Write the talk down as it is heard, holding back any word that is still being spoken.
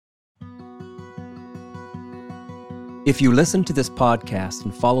If you listen to this podcast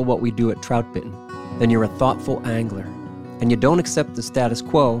and follow what we do at Trout Bitten, then you're a thoughtful angler, and you don't accept the status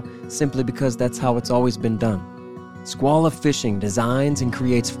quo simply because that's how it's always been done. Squala Fishing designs and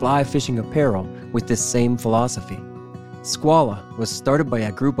creates fly fishing apparel with this same philosophy. Squala was started by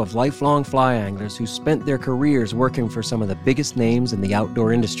a group of lifelong fly anglers who spent their careers working for some of the biggest names in the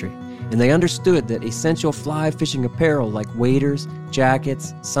outdoor industry, and they understood that essential fly fishing apparel like waders,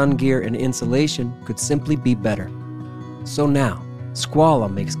 jackets, sun gear, and insulation could simply be better. So now, Squala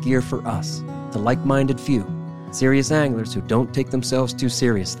makes gear for us, the like-minded few, serious anglers who don't take themselves too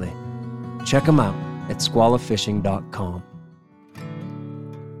seriously. Check them out at squalafishing.com.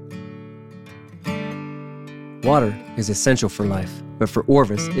 Water is essential for life, but for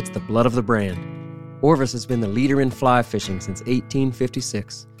Orvis, it's the blood of the brand. Orvis has been the leader in fly fishing since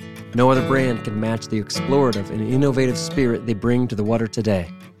 1856. No other brand can match the explorative and innovative spirit they bring to the water today.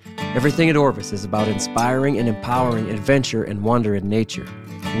 Everything at Orvis is about inspiring and empowering adventure and wonder in nature.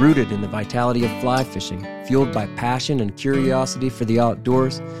 Rooted in the vitality of fly fishing, fueled by passion and curiosity for the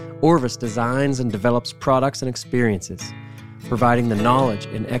outdoors, Orvis designs and develops products and experiences, providing the knowledge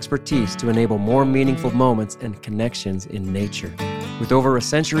and expertise to enable more meaningful moments and connections in nature. With over a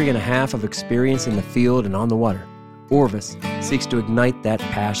century and a half of experience in the field and on the water, Orvis seeks to ignite that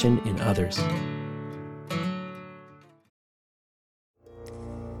passion in others.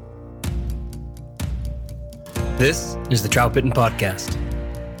 This is the Trout Bitten Podcast.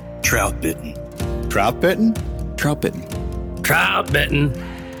 Trout Bitten. Trout Bitten? Trout Bitten. Trout Bitten.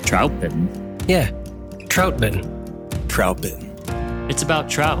 Trout Bitten. Yeah, Trout Bitten. Trout Bitten. It's about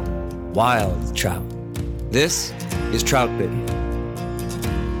trout. Wild trout. This is Trout Bitten.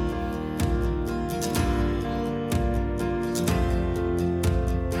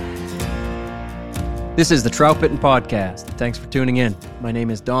 This is the Trout Bitten Podcast. Thanks for tuning in. My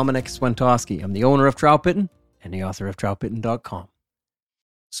name is Dominic Swentowski. I'm the owner of Trout Bitten and the author of TroutBitten.com.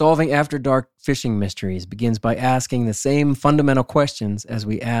 Solving after dark fishing mysteries begins by asking the same fundamental questions as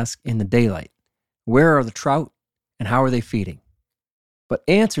we ask in the daylight. Where are the trout and how are they feeding? But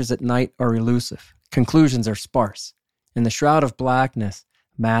answers at night are elusive. Conclusions are sparse. And the shroud of blackness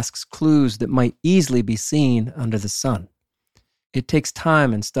masks clues that might easily be seen under the sun. It takes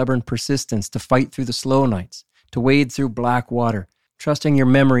time and stubborn persistence to fight through the slow nights, to wade through black water, trusting your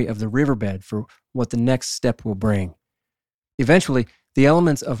memory of the riverbed for what the next step will bring. Eventually, the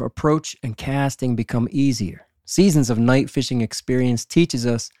elements of approach and casting become easier. Seasons of night fishing experience teaches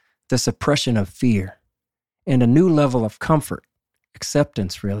us the suppression of fear. And a new level of comfort,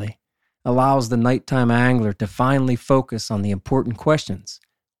 acceptance really, allows the nighttime angler to finally focus on the important questions.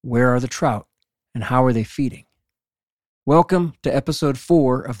 Where are the trout and how are they feeding? Welcome to episode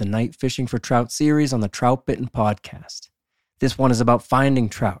 4 of the Night Fishing for Trout series on the Trout Bitten Podcast. This one is about finding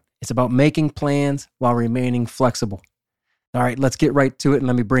trout. It's about making plans while remaining flexible. All right, let's get right to it and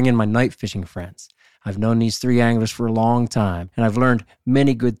let me bring in my night fishing friends. I've known these 3 anglers for a long time, and I've learned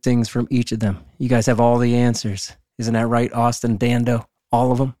many good things from each of them. You guys have all the answers. Isn't that right, Austin, Dando?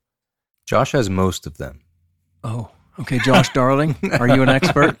 All of them? Josh has most of them. Oh, okay. Josh Darling, are you an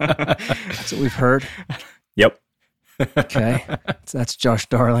expert? That's what we've heard. Yep. Okay, so that's Josh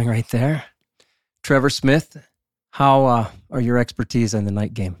Darling right there. Trevor Smith, how are your expertise in the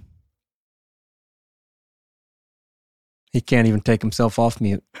night game? He can't even take himself off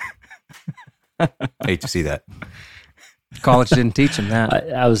mute. Hate to see that. College didn't teach him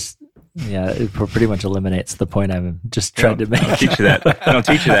that. I was, it pretty much eliminates the point I'm just trying to make. Don't teach you that. I don't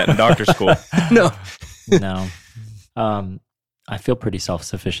teach you that in doctor school. No. No. I feel pretty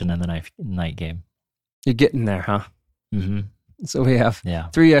self-sufficient in the night game. You're getting there, huh? Mm-hmm. So we have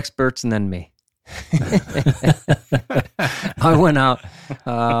 3 experts and then me. I went out,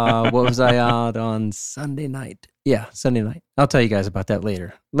 what was I out on Sunday night? Yeah, Sunday night. I'll tell you guys about that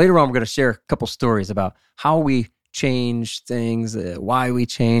later. Later on, we're going to share a couple stories about how we change things, why we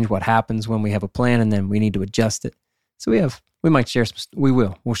change, what happens when we have a plan, and then we need to adjust it. So we'll share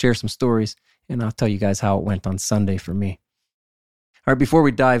some stories, and I'll tell you guys how it went on Sunday for me. All right, before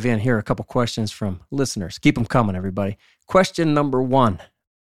we dive in, here are a couple questions from listeners. Keep them coming, everybody. Question number 1.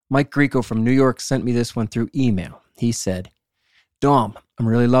 Mike Greco from New York sent me this one through email. He said, Dom, I'm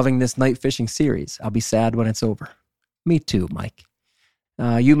really loving this night fishing series. I'll be sad when it's over. Me too, Mike.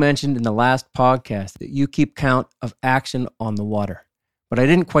 You mentioned in the last podcast that you keep count of action on the water, but I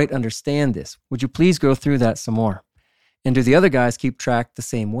didn't quite understand this. Would you please go through that some more? And do the other guys keep track the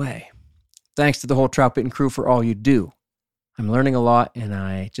same way? Thanks to the whole Trout Bitten crew for all you do. I'm learning a lot, and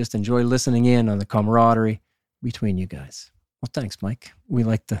I just enjoy listening in on the camaraderie between you guys. Well, thanks, Mike. We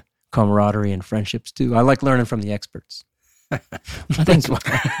like the camaraderie and friendships, too. I like learning from the experts. Thanks,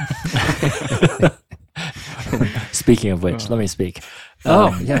 Speaking of which, let me speak.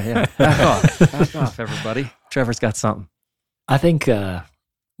 Yeah. Back off, everybody. Trevor's got something. I think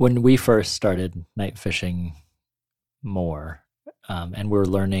when we first started night fishing more, and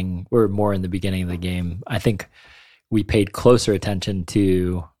we're more in the beginning of the game, I think we paid closer attention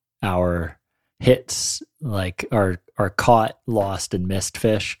to our hits, like our caught, lost, and missed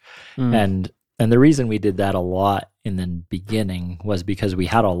fish. And the reason we did that a lot in the beginning was because we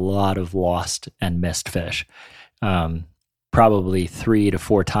had a lot of lost and missed fish. Probably 3 to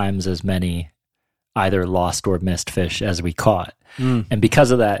 4 times as many either lost or missed fish as we caught. And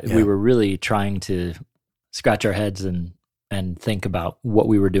because of that, we were really trying to scratch our heads and think about what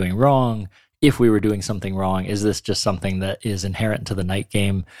we were doing wrong. If we were doing something wrong, is this just something that is inherent to the night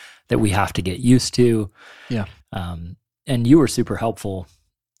game that we have to get used to? Yeah. And you were super helpful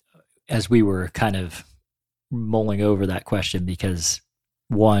as we were kind of mulling over that question, because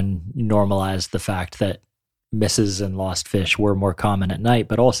one, normalized the fact that misses and lost fish were more common at night,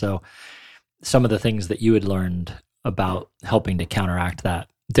 but also some of the things that you had learned about helping to counteract that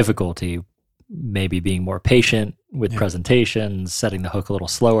difficulty, maybe being more patient with presentations, setting the hook a little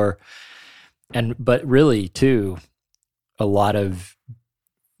slower. But really too, a lot of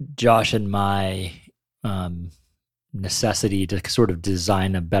Josh and my necessity to sort of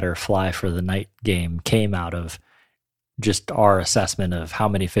design a better fly for the night game came out of just our assessment of how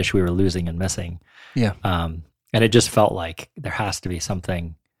many fish we were losing and missing. Yeah. And it just felt like there has to be some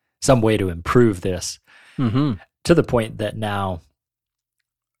way to improve this, to the point that now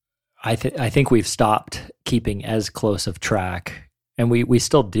I think we've stopped keeping as close of track, and we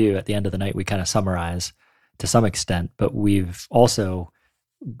still do. At the end of the night, we kind of summarize to some extent, but we've also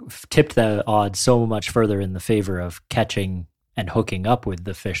tipped the odds so much further in the favor of catching and hooking up with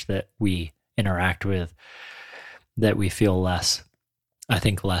the fish that we interact with, that we feel less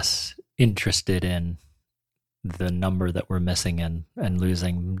interested in the number that we're missing and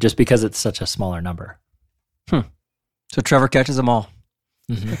losing, just because it's such a smaller number. So Trevor catches them all.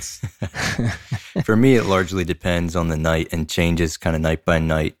 For me, it largely depends on the night and changes kind of night by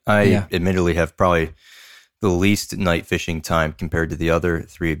night. I admittedly have probably the least night fishing time compared to the other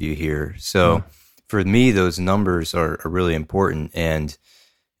three of you here. So for me, those numbers are really important. And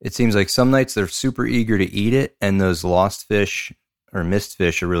it seems like some nights they're super eager to eat it, and those lost fish or missed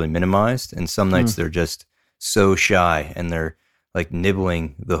fish are really minimized. And some nights they're just so shy and they're like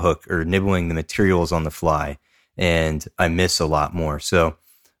nibbling the hook or nibbling the materials on the fly. And I miss a lot more. So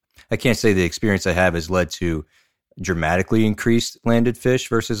I can't say the experience I have has led to dramatically increased landed fish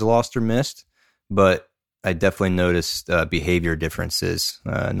versus lost or missed, but I definitely noticed behavior differences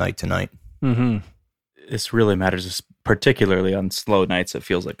night to night. This really matters, particularly on slow nights, it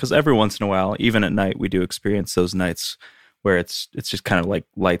feels like, because every once in a while, even at night, we do experience those nights where it's just kind of like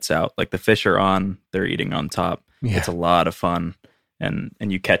lights out. Like the fish are on, they're eating on top. Yeah. It's a lot of fun. And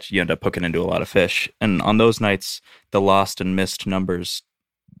you end up hooking into a lot of fish. And on those nights, the lost and missed numbers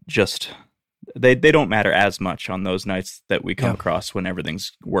just, they don't matter as much on those nights that we come across when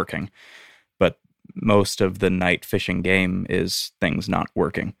everything's working. But most of the night fishing game is things not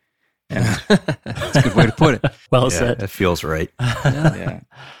working. And that's a good way to put it. Well said. That feels right. Yeah.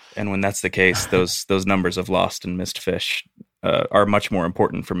 And when that's the case, those numbers of lost and missed fish are much more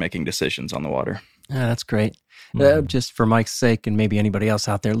important for making decisions on the water. Yeah, that's great. Just for Mike's sake, and maybe anybody else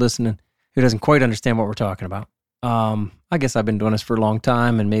out there listening who doesn't quite understand what we're talking about. I guess I've been doing this for a long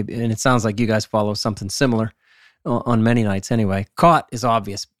time, and it sounds like you guys follow something similar on many nights anyway. Caught is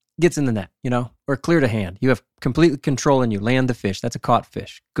obvious. Gets in the net, or clear to hand. You have complete control and you land the fish. That's a caught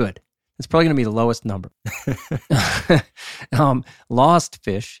fish. Good. It's probably going to be the lowest number. Lost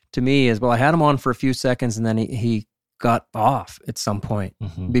fish, to me, is, well, I had him on for a few seconds, and then he got off at some point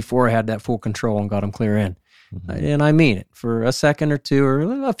before I had that full control and got him clear in. And I mean it, for a second or two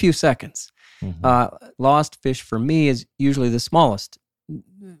or a few seconds. Lost fish for me is usually the smallest.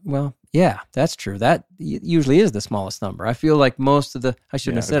 Well, yeah, that's true. That usually is the smallest number. I feel like most of I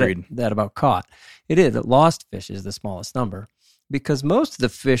shouldn't have said that about caught. It is. Lost fish is the smallest number, because most of the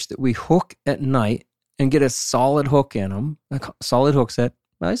fish that we hook at night and get a solid hook in them, a solid hook set,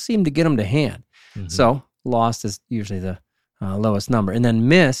 I seem to get them to hand. So lost is usually the lowest number. And then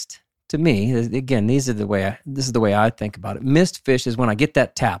missed, to me, again, this is the way I think about it. Missed fish is when I get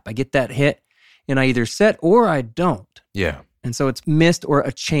that tap, I get that hit, and I either set or I don't. Yeah. And so it's missed or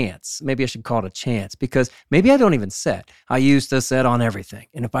a chance. Maybe I should call it a chance, because maybe I don't even set. I used to set on everything.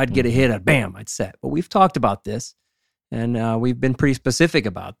 And if I'd get a hit, I'd set. But we've talked about this, and we've been pretty specific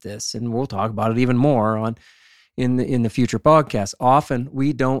about this, and we'll talk about it even more in the future podcasts. Often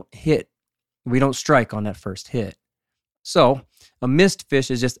we don't strike on that first hit. So a missed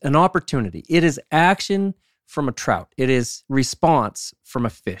fish is just an opportunity. It is action from a trout. It is response from a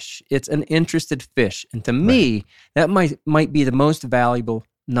fish. It's an interested fish. And to me, that might be the most valuable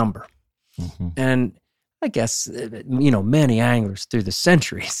number. Mm-hmm. And I guess, many anglers through the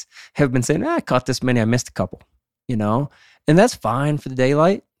centuries have been saying, I caught this many, I missed a couple, and that's fine for the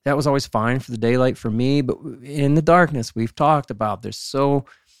daylight. That was always fine for the daylight for me. But in the darkness, we've talked about,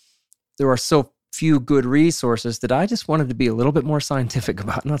 there are so few good resources that I just wanted to be a little bit more scientific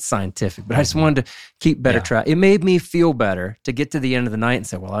about. Not scientific, but I just wanted to keep better track. It made me feel better to get to the end of the night and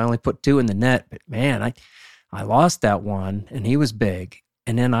say, well, I only put 2 in the net, but man, I lost that one and he was big.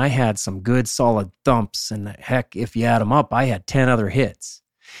 And then I had some good solid thumps, and heck, if you add them up, I had 10 other hits.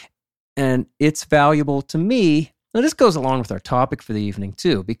 And it's valuable to me. Now, this goes along with our topic for the evening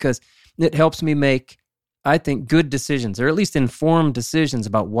too, because it helps me make, I think, good decisions, or at least informed decisions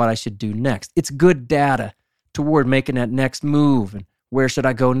about what I should do next. It's good data toward making that next move. And where should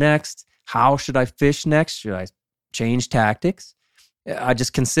I go next? How should I fish next? Should I change tactics? I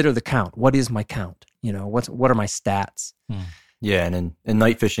just consider the count. What is my count? What are my stats? Yeah, and in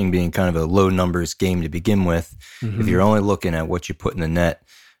night fishing being kind of a low numbers game to begin with, if you're only looking at what you put in the net,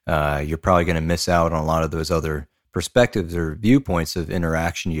 you're probably going to miss out on a lot of those other perspectives or viewpoints of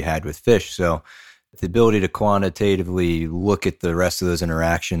interaction you had with fish. So the ability to quantitatively look at the rest of those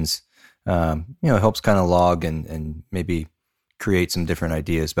interactions, helps kind of log and maybe create some different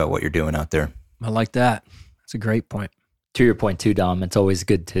ideas about what you're doing out there. I like that. That's a great point. To your point too, Dom, it's always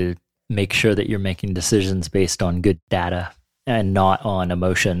good to make sure that you're making decisions based on good data and not on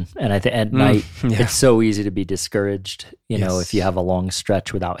emotion. And I think at night, it's so easy to be discouraged, if you have a long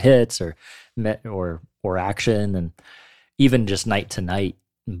stretch without hits or action, and even just night to night.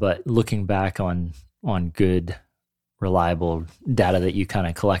 But looking back on good, reliable data that you kind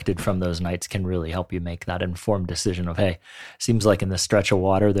of collected from those nights can really help you make that informed decision of, hey, seems like in this stretch of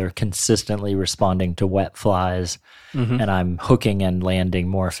water, they're consistently responding to wet flies, and I'm hooking and landing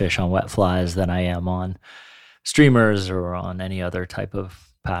more fish on wet flies than I am on streamers or on any other type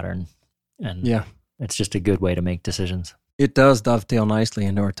of pattern. And it's just a good way to make decisions. It does dovetail nicely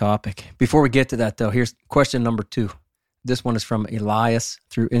into our topic. Before we get to that, though, here's question number 2. This one is from Elias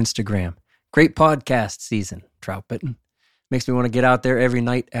through Instagram. Great podcast season, Trout Bitten. Makes me want to get out there every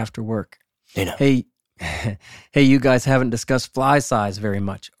night after work. Hey, you guys haven't discussed fly size very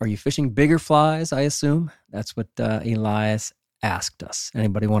much. Are you fishing bigger flies, I assume? That's what Elias asked us.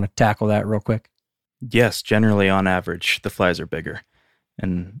 Anybody want to tackle that real quick? Yes, generally on average, the flies are bigger.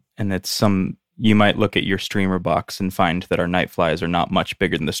 And it's you might look at your streamer box and find that our night flies are not much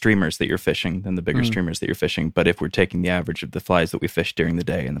bigger than the streamers that you're fishing, than the bigger streamers that you're fishing. But if we're taking the average of the flies that we fish during the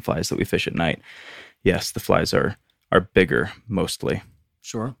day and the flies that we fish at night, yes, the flies are bigger mostly.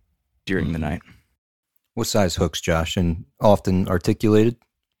 Sure. During the night. What size hooks, Josh, and often articulated?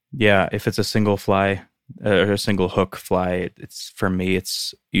 Yeah, if it's a single fly or a single hook fly, for me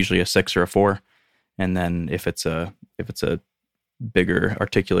it's usually a 6 or a 4. And then if it's a bigger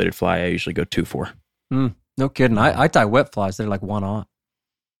articulated fly, I usually go 2-4. No kidding. I tie wet flies. They're like 1/0.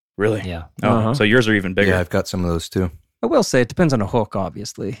 Really? Yeah. Oh, so yours are even bigger. Yeah, I've got some of those too. I will say it depends on the hook,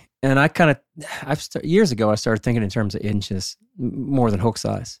 obviously. And years ago, I started thinking in terms of inches more than hook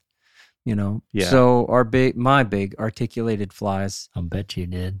size. Yeah. So my big articulated flies. I'll bet you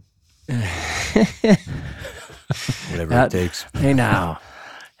did. Whatever it takes. Hey now.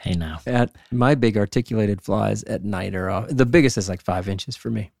 At my big articulated flies at night are the biggest is like 5 inches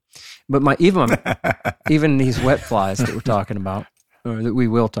for me. But even these wet flies that we're talking about, or that we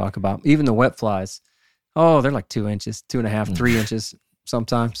will talk about, even the wet flies, they're like 2 inches, 2.5, 3 inches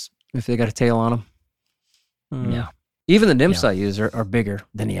sometimes if they got a tail on them. Yeah. Even the nymphs I use are bigger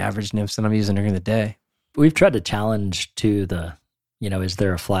than the average nymphs that I'm using during the day. We've tried to challenge to is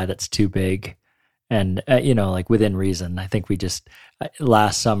there a fly that's too big? And, like within reason. I think we just,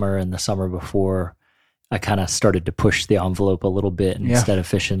 last summer and the summer before, I kind of started to push the envelope a little bit. And instead of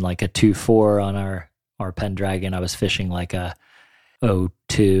fishing like a 2-4 on our Pendragon, I was fishing like a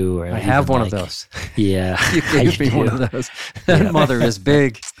 0-2. Or I have one of those. Yeah. You gave me one of those. That mother is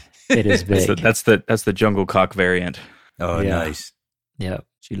big. It is big. That's the jungle cock variant. Oh, nice. Yeah.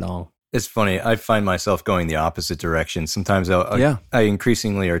 She long. It's funny. I find myself going the opposite direction. Sometimes I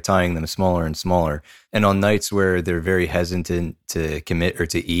increasingly are tying them smaller and smaller. And on nights where they're very hesitant to commit or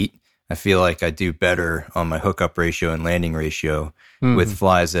to eat, I feel like I do better on my hookup ratio and landing ratio with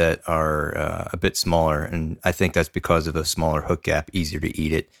flies that are a bit smaller. And I think that's because of a smaller hook gap, easier to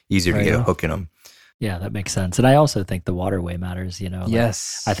eat it, easier to get a hook in them. Yeah, that makes sense. And I also think the waterway matters,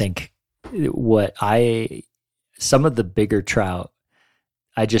 Yes. I think some of the bigger trout,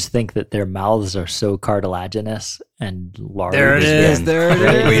 I just think that their mouths are so cartilaginous and large. There it is. There it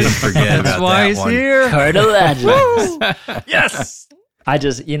is. We didn't forget That's about why that he's one. here. Cartilaginous. Yes. I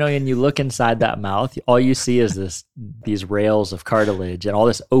just, and you look inside that mouth, all you see is these rails of cartilage and all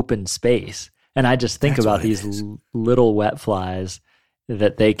this open space. And I just think That's about what it these is. little wet flies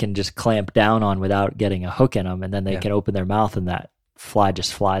that they can just clamp down on without getting a hook in them. And then they can open their mouth and that fly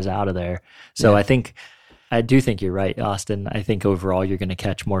just flies out of there. So I do think you're right, Austin. I think overall you're going to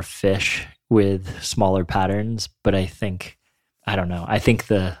catch more fish with smaller patterns. But I think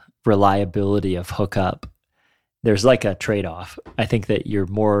the reliability of hookup, there's like a trade-off. I think that you're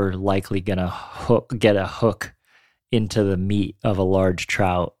more likely going to get a hook into the meat of a large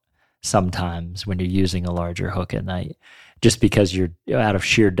trout sometimes when you're using a larger hook at night, just because you're out of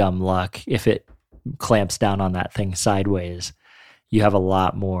sheer dumb luck. If it clamps down on that thing sideways, you have a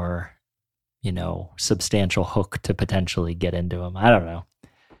lot more, substantial hook to potentially get into them. I don't know.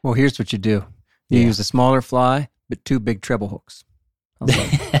 Well, here's what you do. You use a smaller fly, but 2 big treble hooks.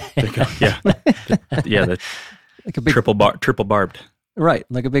 Yeah. The Like a big triple barbed. Right,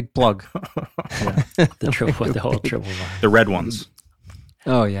 like a big plug. The whole triple bar. The red ones.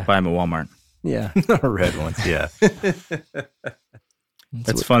 Oh yeah. Buy them at Walmart. Yeah. Red ones, yeah.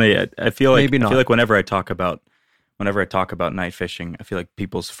 That's funny. I feel like Maybe not. whenever I talk about night fishing, I feel like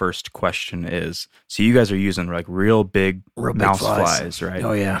people's first question is, so you guys are using like real big mouse flies, right?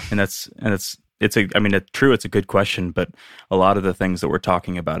 Oh yeah. And it's a good question, but a lot of the things that we're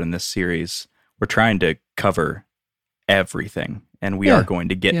talking about in this series, we're trying to cover everything, and we are going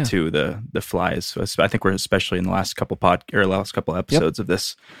to get to the flies. So I think we're, especially in the last couple episodes of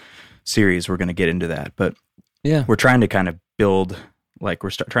this series, we're going to get into that. But we're trying to kind of build,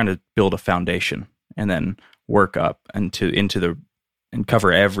 trying to build a foundation and then work up and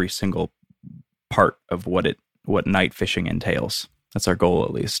cover every single part of what night fishing entails. That's our goal,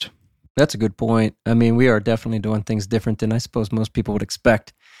 at least. That's a good point. I mean, we are definitely doing things different than I suppose most people would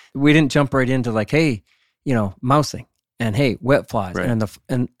expect. We didn't jump right into like, hey, mousing, and hey, wet flies, right.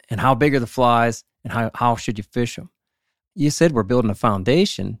 and how big are the flies, and how should you fish them? You said we're building a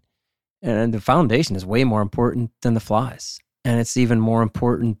foundation, and the foundation is way more important than the flies, and it's even more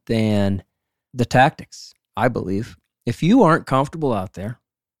important than the tactics, I believe. If you aren't comfortable out there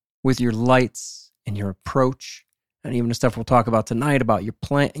with your lights and your approach, and even the stuff we'll talk about tonight about your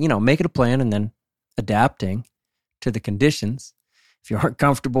plan, make it a plan and then adapting to the conditions. If you aren't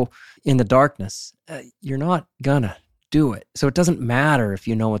comfortable in the darkness, you're not gonna do it. So it doesn't matter if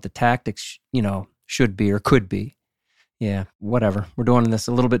you know what the tactics, should be or could be. Yeah, whatever. We're doing this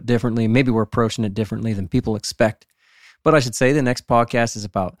a little bit differently. Maybe we're approaching it differently than people expect. But I should say the next podcast is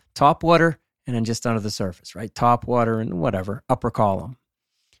about top water and then just under the surface, right? Top water and whatever, upper column,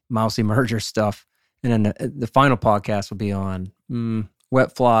 mousy merger stuff. And then the final podcast will be on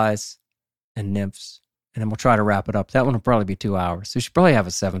wet flies and nymphs. And then we'll try to wrap it up. That one will probably be 2 hours. So we should probably have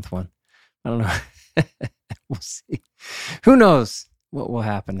a 7th one. I don't know. We'll see. Who knows what will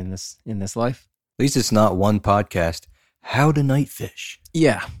happen in this life? At least it's not one podcast. How to night fish.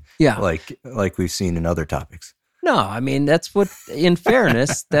 Yeah. Yeah. Like we've seen in other topics. No, I mean, that's what, in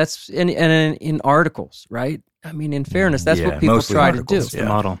fairness, that's in articles, right? I mean, in fairness, that's what people try articles, to do. The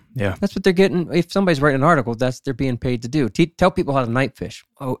model. Yeah. That's what they're getting. If somebody's writing an article, they're being paid to do. Tell people how to night fish.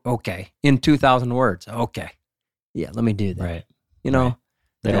 Oh, okay. In 2,000 words. Okay. Yeah, let me do that. Right. Right.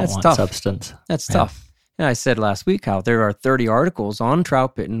 They don't want substance. That's tough. And I said last week how there are 30 articles on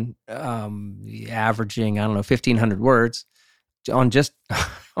trout pitting, averaging, 1,500 words on just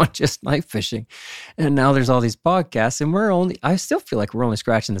night fishing. And now there's all these podcasts, and I still feel like we're only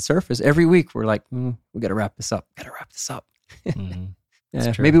scratching the surface. Every week we're like, we got to wrap this up.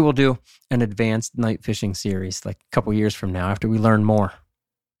 Mm-hmm. Maybe we'll do an advanced night fishing series like a couple years from now after we learn more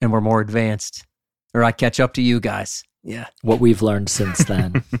and we're more advanced, or I catch up to you guys. Yeah. What we've learned since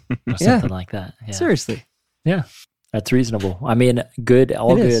then, or something like that. Yeah. Seriously. Yeah, that's reasonable. I mean,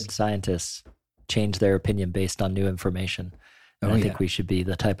 all good scientists change their opinion based on new information. And I think we should be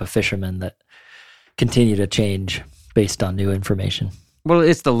the type of fishermen that continue to change based on new information. Well,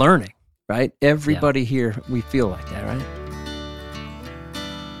 it's the learning, right? Everybody here, we feel like that, right?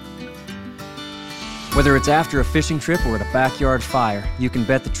 Whether it's after a fishing trip or at a backyard fire, you can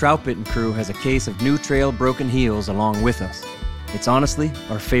bet the Trout Bitten crew has a case of New Trail Broken Heels along with us. It's honestly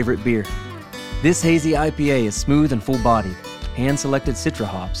our favorite beer. This hazy IPA is smooth and full-bodied. Hand-selected Citra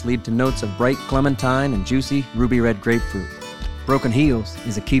hops lead to notes of bright clementine and juicy ruby red grapefruit. Broken Heels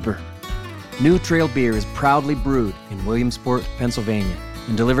is a keeper. New Trail beer is proudly brewed in Williamsport, Pennsylvania,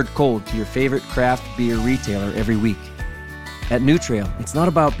 and delivered cold to your favorite craft beer retailer every week. At New Trail, it's not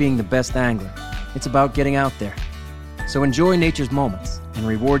about being the best angler. It's about getting out there. So enjoy nature's moments and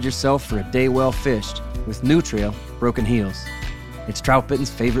reward yourself for a day well fished with New Trail Broken Heels. It's Trout Bitten's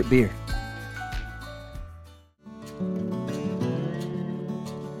favorite beer.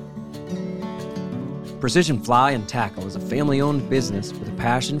 Precision Fly and Tackle is a family-owned business with a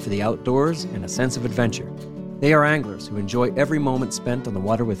passion for the outdoors and a sense of adventure. They are anglers who enjoy every moment spent on the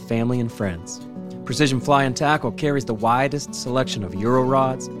water with family and friends. Precision Fly and Tackle carries the widest selection of Euro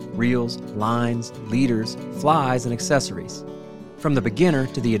rods, reels, lines, leaders, flies, and accessories. From the beginner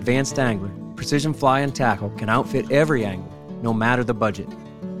to the advanced angler, Precision Fly and Tackle can outfit every angler, no matter the budget.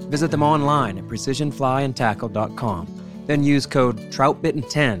 Visit them online at precisionflyandtackle.com. Then use code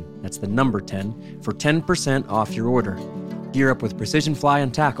TROUTBITTEN10, that's the number 10, for 10% off your order. Gear up with Precision Fly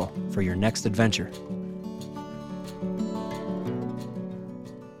and Tackle for your next adventure.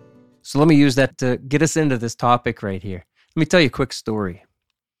 So let me use that to get us into this topic right here. Let me tell you a quick story.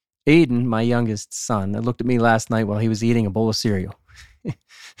 Aiden, my youngest son, looked at me last night while he was eating a bowl of cereal.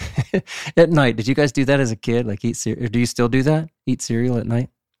 At night, did you guys do that as a kid? Like eat cereal? Or do you still do that? Eat cereal at night?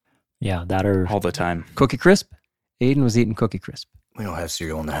 Yeah, that or all the time. Cookie Crisp? Aiden was eating Cookie Crisp. We don't have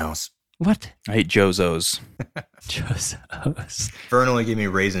cereal in the house. What? I hate Jozo's. Jozo's. Vern only gave me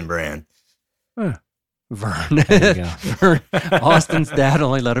Raisin Bran. Huh. Vern. There you go. Vern. Austin's dad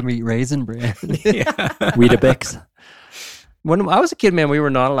only let him eat Raisin Bran. Weetabix. When I was a kid, man, we were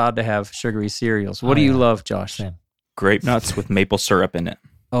not allowed to have sugary cereals. What do you love, Josh? Same. Grape nuts with maple syrup in it.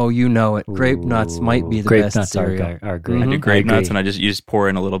 Oh, you know it. Grape nuts might be the grape best nuts cereal. are great. I do grape agree. nuts, and you just pour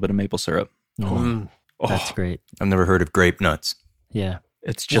in a little bit of maple syrup. Mm. That's great. I've never heard of grape nuts. Yeah.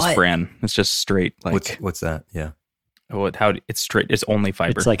 It's just What? bran. It's just straight. Like What's that? Yeah. it's straight. It's only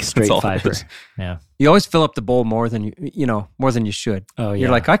fiber. It's like straight That's all it fiber. is. Yeah. You always fill up the bowl more than more than you should. Oh, yeah. You're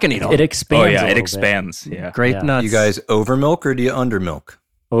like, I can eat all. It expands. Oh yeah, a it little expands. Yeah. Grape Yeah. nuts. You guys over milk or do you under milk?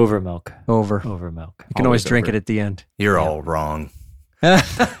 Bit. Over milk. over. Over milk. You can always Always drink over. it at the end. You're all wrong.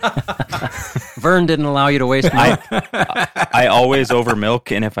 Vern didn't allow you to waste milk. I always over milk,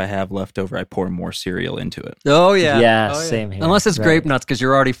 and if I have leftover, I pour more cereal into it. Oh yeah. Yeah, Oh, same here. Unless it's Right. grape nuts because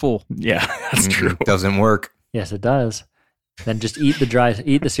you're already full. Yeah, that's true. Doesn't work. Yes, it does. Then just eat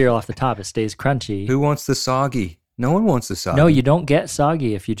the cereal off the top. It stays crunchy. Who wants the soggy? No one wants the soggy. No, you don't get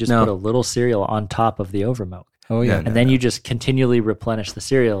soggy if you just No. put a little cereal on top of the over milk. Oh yeah. No. And then you just continually replenish the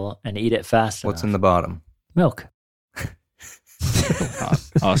cereal and eat it fast What's in enough. the bottom? Milk.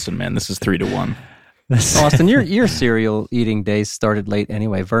 Austin, man, this is 3-1. Austin, your cereal eating days started late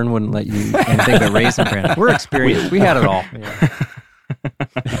anyway. Vern wouldn't let you eat anything but Raisin Bran. We're experienced. We had it all. Yeah.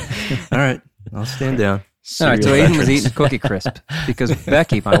 All right. I'll stand down. All right, so Cereal Aiden was veterans. eating Cookie Crisp because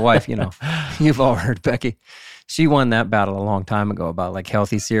Becky, my wife, you've all heard Becky. She won that battle a long time ago about like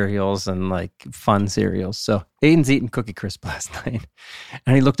healthy cereals and like fun cereals. So Aiden's eating Cookie Crisp last night,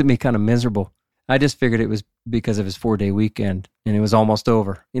 and he looked at me kind of miserable. I just figured it was because of his 4-day weekend, and it was almost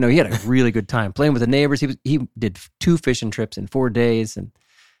over. He had a really good time playing with the neighbors. He did 2 fishing trips in 4 days, and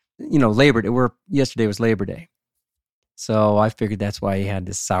Labor Day. Yesterday was Labor Day. So I figured that's why he had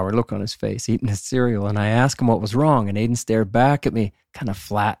this sour look on his face, eating his cereal. And I asked him what was wrong, and Aiden stared back at me kind of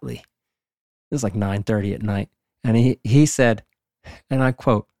flatly. It was like 9:30 at night. And he said, and I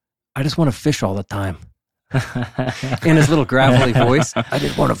quote, "I just want to fish all the time." In his little gravelly voice, "I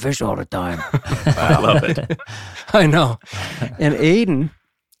just want to fish all the time." I love it. I know. And Aiden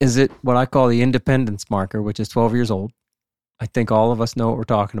is at what I call the independence marker, which is 12 years old. I think all of us know what we're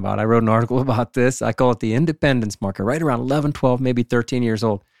talking about. I wrote an article about this. I call it the independence marker, right around 11, 12, maybe 13 years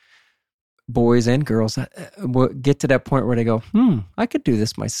old. Boys and girls get to that point where they go, I could do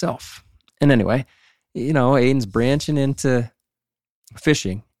this myself. And anyway, Aiden's branching into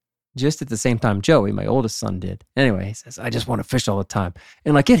fishing just at the same time Joey, my oldest son, did. Anyway, he says, "I just want to fish all the time."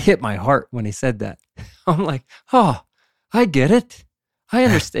 And like it hit my heart when he said that. I'm like, oh, I get it. I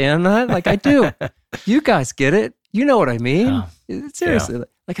understand that. Like I do. You guys get it. You know what I mean? Seriously.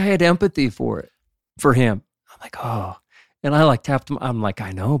 Like I had empathy for him. I'm like, oh. And I like tapped him. I'm like,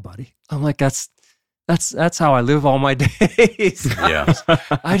 I know, buddy. I'm like, that's how I live all my days. Yeah.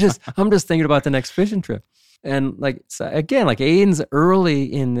 I'm just thinking about the next fishing trip. And like, so again, like Aiden's early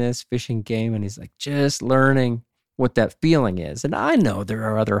in this fishing game, and he's like just learning what that feeling is. And I know there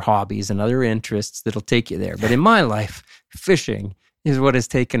are other hobbies and other interests that'll take you there. But in my life, fishing is what has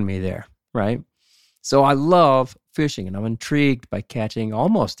taken me there, right? So I love fishing, and I'm intrigued by catching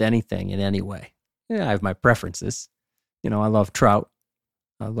almost anything in any way. Yeah, I have my preferences. I love trout.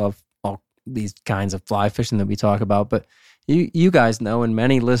 I love all these kinds of fly fishing that we talk about. But you guys know, and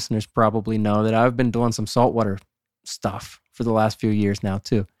many listeners probably know, that I've been doing some saltwater stuff for the last few years now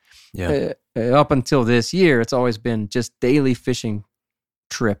too. Yeah. Up until this year, it's always been just daily fishing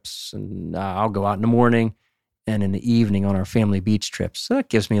trips, and I'll go out in the morning and in the evening on our family beach trips. So that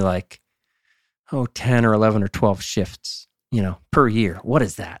gives me like, 10 or 11 or 12 shifts, per year. What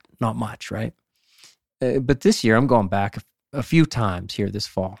is that? Not much, right? But this year I'm going back a few times here this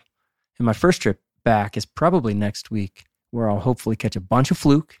fall. And my first trip back is probably next week, where I'll hopefully catch a bunch of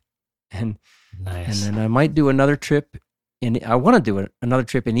fluke. And then I might do another trip. I want to do another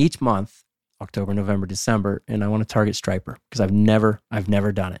trip in each month, October, November, December, and I want to target striper because I've never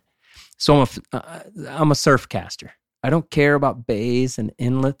done it. So I'm a surf caster. I don't care about bays and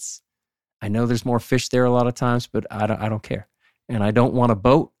inlets. I know there's more fish there a lot of times, but I don't care. And I don't want a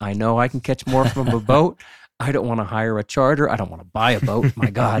boat. I know I can catch more from a boat. I don't want to hire a charter. I don't want to buy a boat. My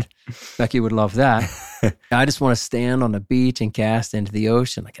God, Becky would love that. I just want to stand on the beach and cast into the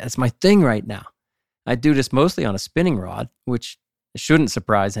ocean. Like, that's my thing right now. I do this mostly on a spinning rod, which shouldn't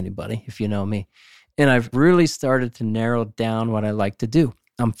surprise anybody if you know me. And I've really started to narrow down what I like to do.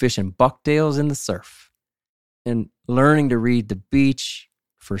 I'm fishing bucktails in the surf, and learning to read the beach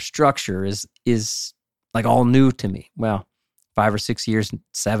for structure is like all new to me. Well, 5 or 6 years,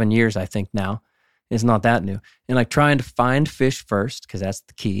 7 years, I think now. It's not that new. And like trying to find fish first, because that's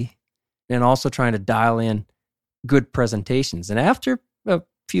the key, and also trying to dial in good presentations. And after a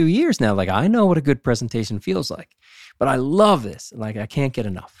few years now, like, I know what a good presentation feels like. But I love this. Like, I can't get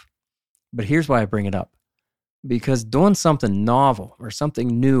enough. But here's why I bring it up. Because doing something novel or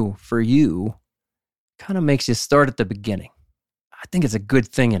something new for you kind of makes you start at the beginning. I think it's a good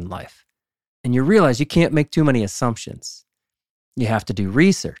thing in life. And you realize you can't make too many assumptions. You have to do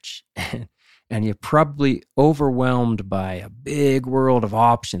research. And you're probably overwhelmed by a big world of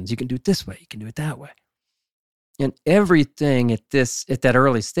options. You can do it this way. You can do it that way. And everything at that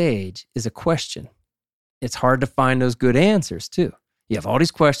early stage is a question. It's hard to find those good answers too. You have all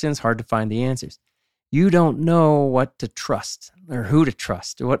these questions, hard to find the answers. You don't know what to trust or who to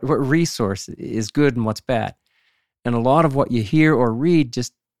trust, or what resource is good and what's bad. And a lot of what you hear or read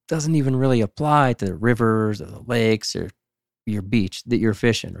just doesn't even really apply to the rivers or the lakes or your beach that you're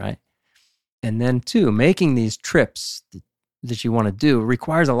fishing, right? And then too, making these trips that you want to do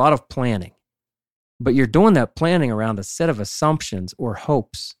requires a lot of planning. But you're doing that planning around a set of assumptions or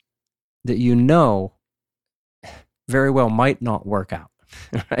hopes that you know very well might not work out,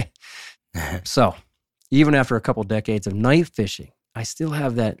 right? So even after a couple decades of night fishing, I still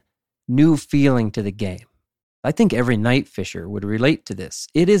have that new feeling to the game. I think every night fisher would relate to this.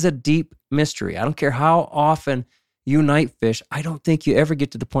 It is a deep mystery. I don't care how often you night fish, I don't think you ever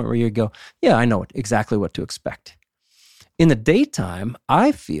get to the point where you go, yeah, I know exactly what to expect. In the daytime,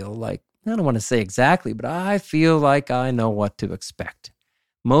 I feel like, I don't want to say exactly, but I feel like I know what to expect.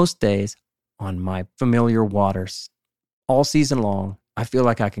 Most days on my familiar waters, all season long, I feel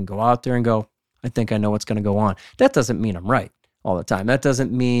like I can go out there and go, I think I know what's going to go on. That doesn't mean I'm right all the time. That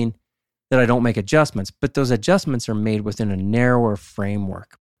doesn't mean that I don't make adjustments, but those adjustments are made within a narrower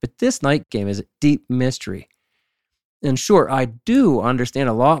framework. But this night game is a deep mystery. And sure, I do understand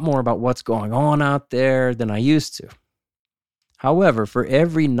a lot more about what's going on out there than I used to. However, for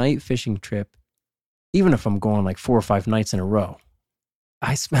every night fishing trip, even if I'm going like 4 or 5 nights in a row,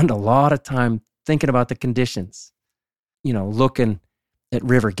 I spend a lot of time thinking about the conditions, looking at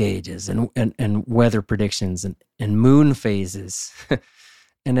river gauges and weather predictions and moon phases,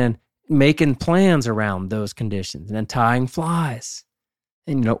 and then making plans around those conditions, and then tying flies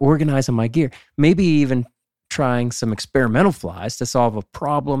and, organizing my gear, maybe even trying some experimental flies to solve a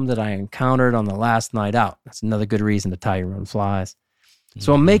problem that I encountered on the last night out. That's another good reason to tie your own flies. Mm-hmm.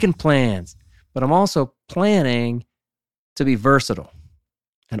 So I'm making plans, but I'm also planning to be versatile.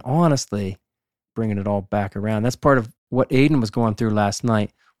 And honestly, bringing it all back around, that's part of what Aiden was going through last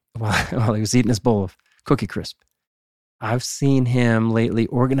night while he was eating his bowl of Cookie Crisp. I've seen him lately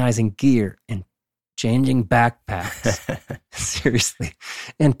organizing gear and changing backpacks, seriously,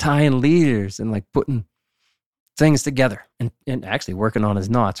 and tying leaders and like putting things together and actually working on his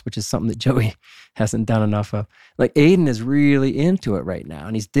knots, which is something that Joey hasn't done enough of. Like, Aiden is really into it right now,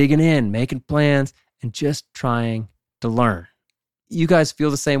 and he's digging in, making plans, and just trying to learn. You guys feel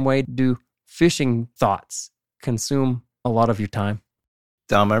the same way? Do fishing thoughts consume a lot of your time?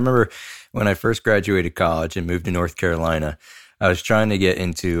 Dom, I remember when I first graduated college and moved to North Carolina, I was trying to get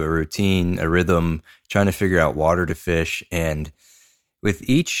into a routine, a rhythm, trying to figure out water to fish. And with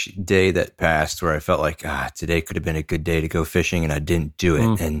each day that passed where I felt like, today could have been a good day to go fishing, and I didn't do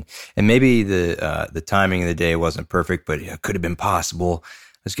it. And maybe the timing of the day wasn't perfect, but it could have been possible.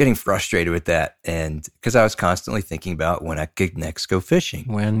 I was getting frustrated with that, and because I was constantly thinking about when I could next go fishing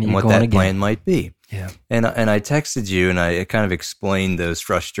and what that plan might be. Yeah. And I texted you, and I kind of explained those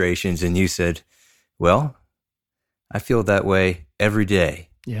frustrations, and you said, well, I feel that way every day.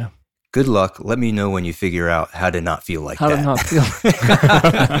 Yeah. good luck. Let me know when you figure out how to not feel like that. How to not feel.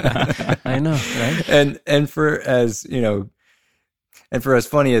 I know, right? And for as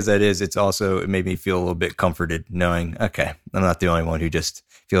funny as that is, it made me feel a little bit comforted knowing, okay, I'm not the only one who just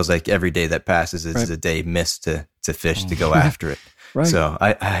feels like every day that passes is a day missed to fish, to go after it. Right. So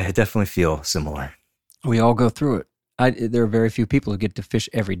I definitely feel similar. We all go through it. There are very few people who get to fish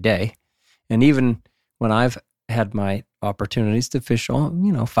every day. And even when I've had my opportunities to fish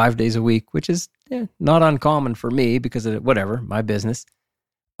 5 days a week, which is not uncommon for me because of my business.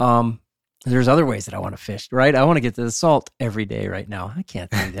 There's other ways that I want to fish, right? I want to get to the salt every day right now. I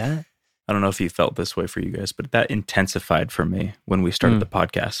can't do that. I don't know if you felt this way for you guys, but that intensified for me when we started the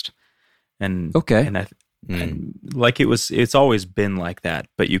podcast. And like it's always been like that,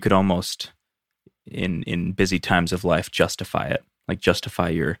 but you could almost in busy times of life justify it, like justify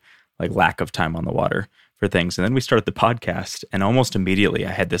your like lack of time on the water for things. And then we started the podcast, and almost immediately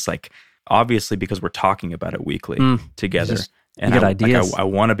I had this like, obviously because we're talking about it weekly together. And I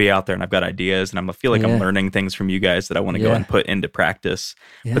want to be out there, and I've got ideas, and I feel like I'm learning things from you guys that I want to go and put into practice.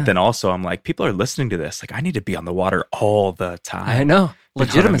 Yeah. But then also I'm like, people are listening to this. Like, I need to be on the water all the time. I know.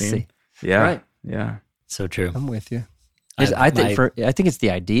 Legitimacy. You know what I mean? Yeah. Right. Yeah. So true. I'm with you. I think it's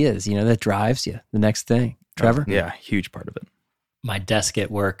the ideas, that drives you. The next thing. Trevor? Yeah. Huge part of it. My desk at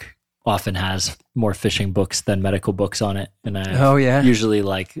work often has more fishing books than medical books on it. And I have usually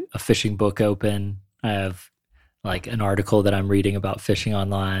like a fishing book open. I have like an article that I'm reading about fishing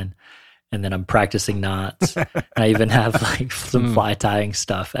online, and then I'm practicing knots. I even have like some fly tying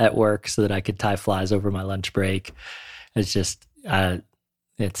stuff at work so that I could tie flies over my lunch break. It's just,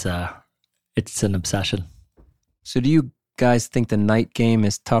 it's an obsession. So do you guys think the night game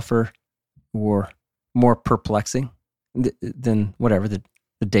is tougher or more perplexing than the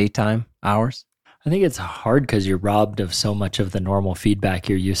daytime hours? I think it's hard because you're robbed of so much of the normal feedback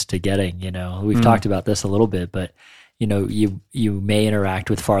you're used to getting. We've talked about this a little bit, but you may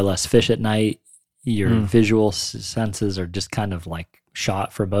interact with far less fish at night. Your visual senses are just kind of like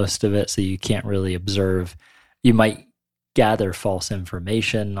shot for most of it, so you can't really observe. You might gather false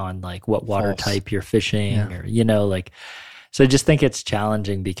information on like what water type you're fishing, or So I just think it's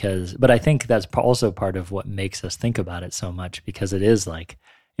challenging but I think that's also part of what makes us think about it so much, because it is like,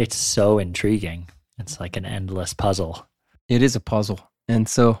 it's so intriguing. It's like an endless puzzle. It is a puzzle. And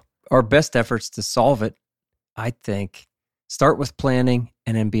so our best efforts to solve it, I think, start with planning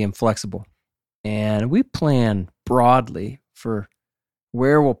and then being flexible. And we plan broadly for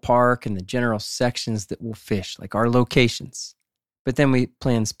where we'll park and the general sections that we'll fish, like our locations. But then we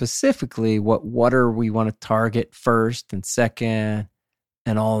plan specifically what water we want to target first and second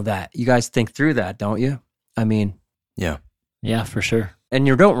and all of that. You guys think through that, don't you? I mean... Yeah. Yeah, for sure. And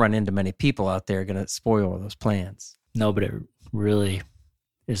you don't run into many people out there going to spoil those plans. No, but it really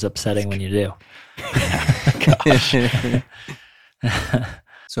is upsetting when you do. Gosh.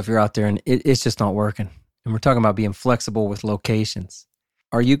 So if you're out there and it's just not working, and we're talking about being flexible with locations,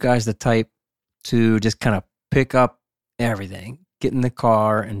 are you guys the type to just kind of pick up everything, get in the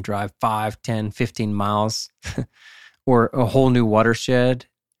car and drive 5, 10, 15 miles or a whole new watershed?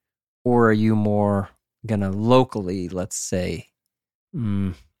 Or are you more going to locally, let's say,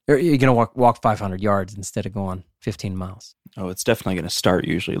 or you're going to walk 500 yards instead of going 15 miles? Oh, it's definitely going to start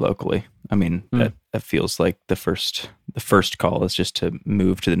usually locally. I mean, that feels like the first call is just to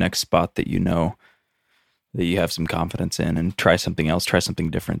move to the next spot that that you have some confidence in, and try something else, try something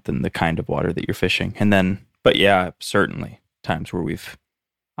different than the kind of water that you're fishing. And then, but yeah, certainly times where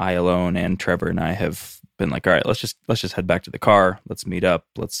I alone and Trevor and I have been like, all right, let's just head back to the car. Let's meet up.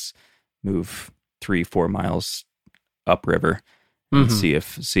 Let's move 3-4 miles upriver and see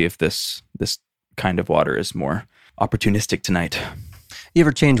if this kind of water is more opportunistic tonight. You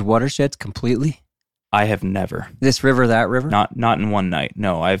ever change watersheds completely? I have never. This river, that river? Not in one night.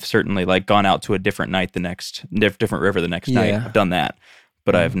 No, I've certainly like gone out to a different night different river the next night. I've done that,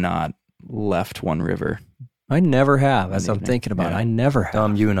 but I have not left one river. I never have. As I'm thinking about it, I never have.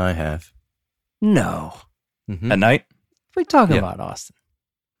 Tom, you and I have. No. At night? What are you talking about, Austin?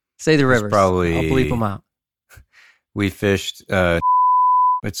 Say the rivers. Probably, I'll bleep them out. We fished,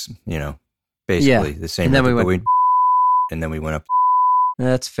 it's, basically the same. And then and then we went up.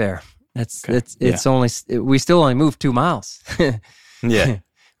 That's fair. It's only, we still only moved 2 miles. Yeah.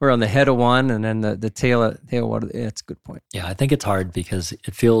 We're on the head of one and then the tail water. Yeah, that's a good point. Yeah, I think it's hard because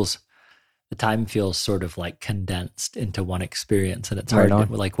the time feels sort of like condensed into one experience, and it's hard.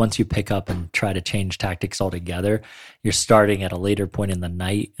 Like once you pick up and try to change tactics altogether, you're starting at a later point in the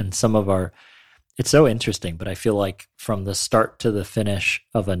night. And it's so interesting, but I feel like from the start to the finish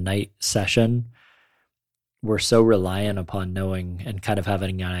of a night session, we're so reliant upon knowing and kind of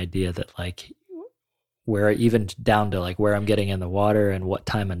having an idea that like where, even down to like where I'm getting in the water and what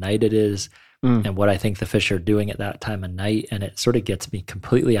time of night it is and what I think the fish are doing at that time of night. And it sort of gets me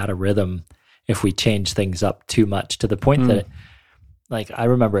completely out of rhythm if we change things up too much, to the point that like I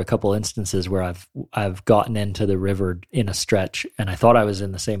remember a couple instances where I've gotten into the river in a stretch and I thought I was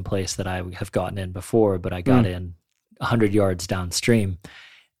in the same place that I have gotten in before, but I got in 100 yards downstream.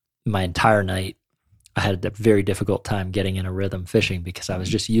 My entire night I had a very difficult time getting in a rhythm fishing because I was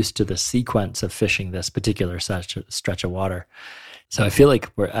just used to the sequence of fishing this particular stretch of water. So I feel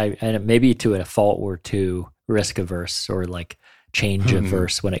like and maybe to a fault, we're too risk averse or like change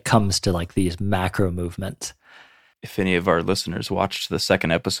averse when it comes to like these macro movements. If any of our listeners watched the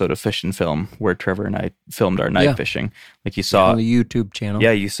second episode of Fish and Film, where Trevor and I filmed our night fishing, like you saw on the YouTube channel.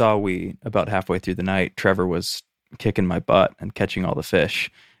 Yeah, you saw about halfway through the night, Trevor was kicking my butt and catching all the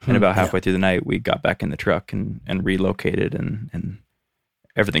fish. And about halfway through the night, we got back in the truck and relocated, and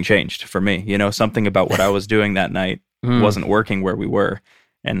everything changed for me. You know, something about what I was doing that night wasn't working where we were,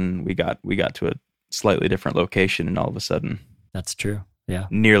 and we got to a slightly different location, and all of a sudden, that's true. Yeah,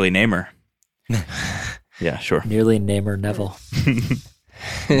 nearly Namer. Yeah, sure. Nearly Namer Neville.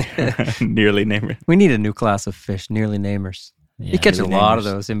 Nearly Namer. We need a new class of fish, nearly Namers. Yeah, you catch a lot namers. of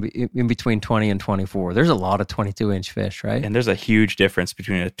those in between 20 and 24. There's a lot of 22-inch fish, right? And there's a huge difference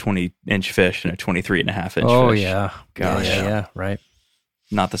between a 20-inch fish and a 23.5-inch fish. Oh, yeah. Gosh. Yeah, right.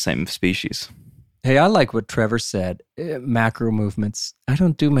 Not the same species. Hey, I like what Trevor said. Macro movements. I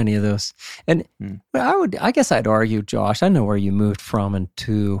don't do many of those. And I guess I'd argue, Josh, I know where you moved from and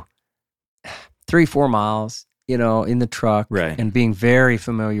to 3-4 miles, you know, in the truck, right, and being very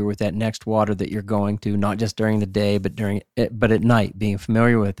familiar with that next water that you're going to, not just during the day, but at night, being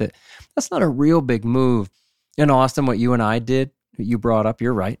familiar with it. That's not a real big move. In Austin, what you and I did, you brought up,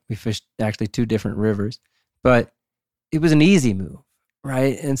 you're right. We fished actually 2 different rivers, but it was an easy move,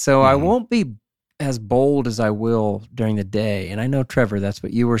 right? And so I won't be as bold as I will during the day. And I know, Trevor, that's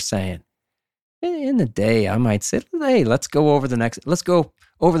what you were saying. In the day, I might say, hey, let's go over the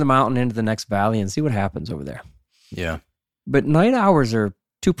mountain into the next valley and see what happens over there. Yeah. But night hours are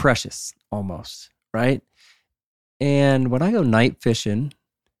too precious almost, right? And when I go night fishing,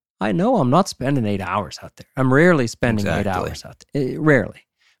 I know I'm not spending 8 hours out there. I'm rarely spending 8 hours out there. Rarely.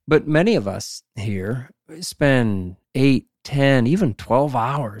 But many of us here spend 8, 10, even 12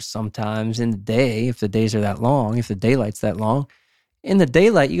 hours sometimes in the day, if the days are that long, if the daylight's that long. In the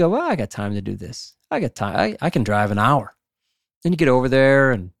daylight, you go, well, I got time to do this. I got time. I can drive an hour. Then you get over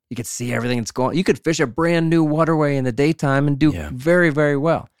there and you can see everything that's going on. You could fish a brand new waterway in the daytime and do very, very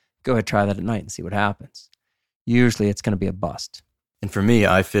well. Go ahead, try that at night and see what happens. Usually it's going to be a bust. And for me,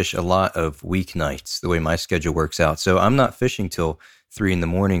 I fish a lot of weeknights, the way my schedule works out. So I'm not fishing till 3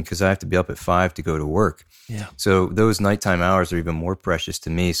 a.m. because I have to be up at 5 to go to work. Yeah. So those nighttime hours are even more precious to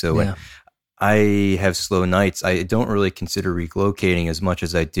me. So when I have slow nights, I don't really consider relocating as much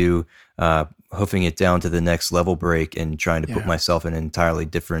as I do hoofing it down to the next level break and trying to put myself in an entirely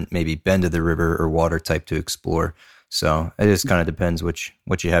different, maybe bend of the river or water type to explore. So it just kind of depends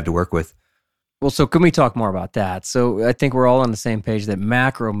what you have to work with. Well, so can we talk more about that? So I think we're all on the same page that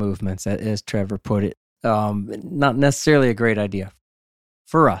macro movements, as Trevor put it, not necessarily a great idea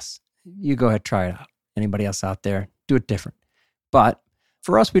for us. You go ahead, try it out. Anybody else out there, do it different. But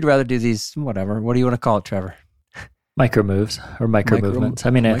for us, we'd rather do these, whatever. What do you want to call it, Trevor? Micro moves or micro movements. I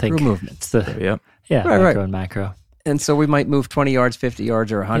mean, I think movements. Right, micro and macro. And so we might move 20 yards, 50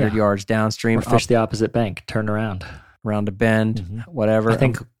 yards, or 100 yards downstream. Or fish the opposite bank, turn around a bend, whatever. I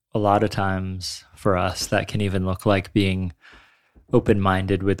think a lot of times for us, that can even look like being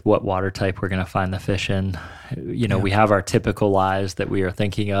open-minded with what water type we're going to find the fish in. You know, we have our typical lies that we are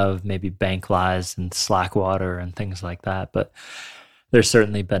thinking of, maybe bank lies and slack water and things like that. But there's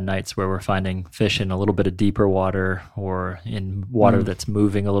certainly been nights where we're finding fish in a little bit of deeper water or in water that's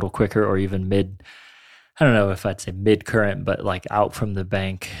moving a little quicker or even I don't know if I'd say mid-current, but like out from the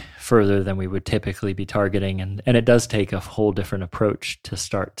bank further than we would typically be targeting. And it does take a whole different approach to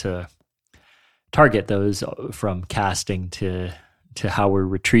start to target those, from casting to how we're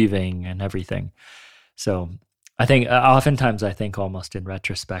retrieving and everything. So I think oftentimes I think almost in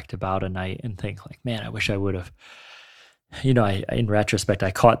retrospect about a night and think like, man, I wish I would have, in retrospect,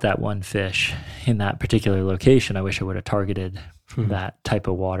 I caught that one fish in that particular location. I wish I would have targeted that type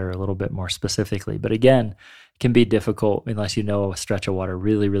of water a little bit more specifically. But again, it can be difficult unless you know a stretch of water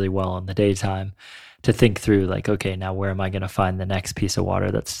really, really well in the daytime to think through like, okay, now where am I going to find the next piece of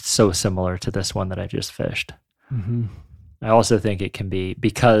water that's so similar to this one that I just fished? Mm-hmm. I also think it can be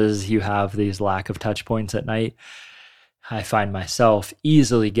because you have these lack of touch points at night. I find myself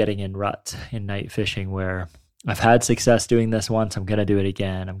easily getting in ruts in night fishing where I've had success doing this once. I'm going to do it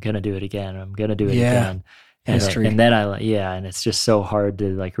again. I'm going to do it again. I'm going to do it again. And then and it's just so hard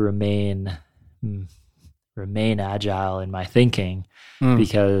to like remain agile in my thinking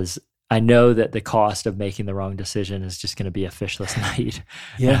because I know that the cost of making the wrong decision is just going to be a fishless night.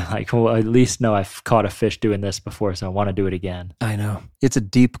 Yeah. Like, well, at least know I've caught a fish doing this before, so I want to do it again. I know. It's a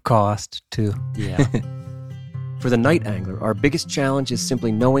deep cost too. Yeah. For the night angler, our biggest challenge is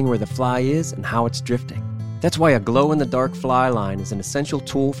simply knowing where the fly is and how it's drifting. That's why a glow-in-the-dark fly line is an essential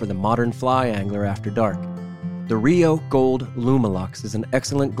tool for the modern fly angler after dark. The Rio Gold Lumalux is an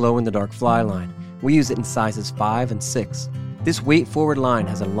excellent glow-in-the-dark fly line. We use it in sizes 5 and 6. This weight-forward line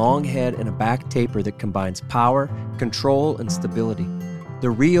has a long head and a back taper that combines power, control, and stability. The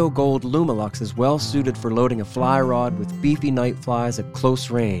Rio Gold Lumalux is well suited for loading a fly rod with beefy night flies at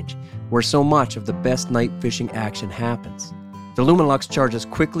close range, where so much of the best night fishing action happens. The Lumalux charges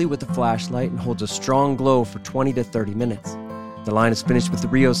quickly with a flashlight and holds a strong glow for 20 to 30 minutes. The line is finished with the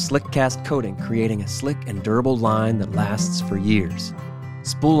Rio's slick cast coating, creating a slick and durable line that lasts for years.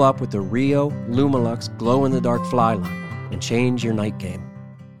 Spool up with the Rio Lumalux glow-in-the-dark fly line and change your night game.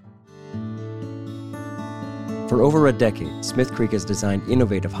 For over a decade, Smith Creek has designed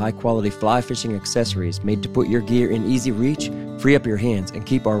innovative, high-quality fly fishing accessories made to put your gear in easy reach, free up your hands, and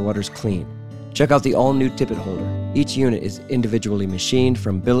keep our waters clean. Check out the all-new tippet holder. Each unit is individually machined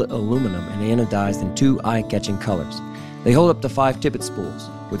from billet aluminum and anodized in 2 eye-catching colors. They hold up to 5 tippet spools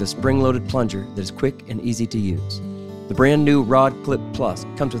with a spring-loaded plunger that is quick and easy to use. The brand new Rod Clip Plus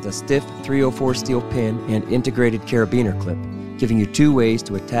comes with a stiff 304 steel pin and integrated carabiner clip, giving you 2 ways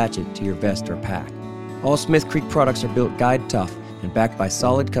to attach it to your vest or pack. All Smith Creek products are built guide tough and backed by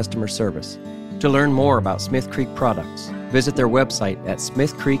solid customer service. To learn more about Smith Creek products, visit their website at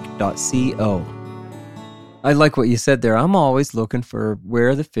smithcreek.co. I like what you said there. I'm always looking for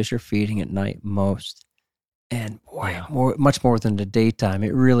where the fish are feeding at night most. And boy, much more than the daytime.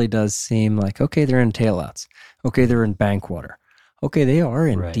 It really does seem like, okay, they're in tailouts. Okay, they're in bankwater. Okay, they are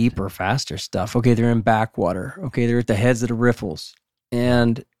in deeper, faster stuff. Okay, they're in backwater. Okay, they're at the heads of the riffles.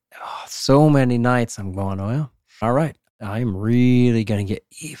 And so many nights I'm going, well, all right, I'm really going to get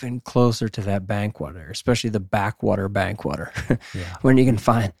even closer to that bankwater, especially the backwater, when you can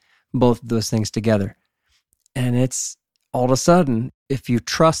find both of those things together. And it's all of a sudden, if you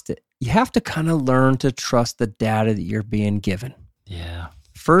trust it, you have to kind of learn to trust the data that you're being given. Yeah.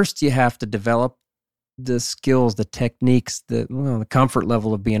 First, you have to develop the skills, the techniques, the comfort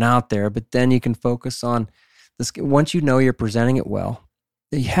level of being out there, but then you can focus on once you know you're presenting it well,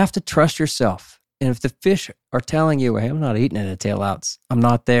 you have to trust yourself. And if the fish are telling you, hey, I'm not eating it at tailouts, I'm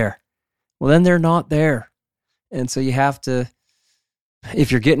not there, well, then they're not there. And so you have to,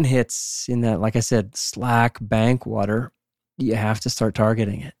 if you're getting hits in that, like I said, slack bank water, you have to start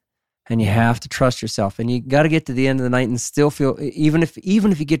targeting it. And you have to trust yourself. And you got to get to the end of the night and still feel, even if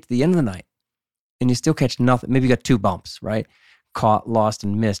you get to the end of the night and you still catch nothing, maybe you got 2 bumps, right? Caught, lost,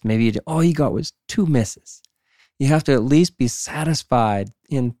 and missed. Maybe all you got was 2 misses. You have to at least be satisfied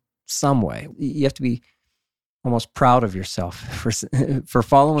in some way. You have to be almost proud of yourself for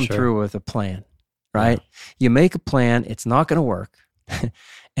following through with a plan, right? Yeah. You make a plan, it's not going to work, and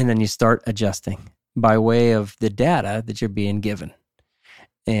then you start adjusting by way of the data that you're being given.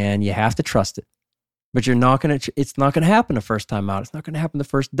 And you have to trust it. But it's not going to happen the first time out. It's not going to happen the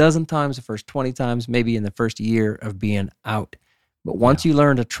first dozen times, the first 20 times, maybe in the first year of being out. But once you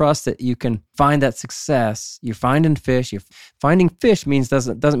learn to trust that you can find that success, you're finding fish. Finding fish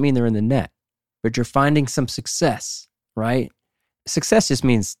doesn't mean they're in the net, but you're finding some success, right? Success just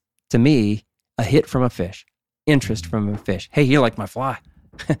means, to me, a hit from a fish, interest from a fish. Hey, you like my fly.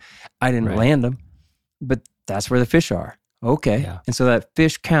 I didn't land them, but that's where the fish are. Okay. Yeah. And so that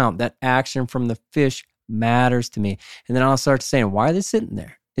fish count, that action from the fish matters to me. And then I'll start saying, why are they sitting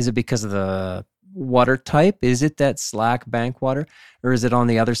there? Is it because of the water type? Is it that slack bank water? Or is it on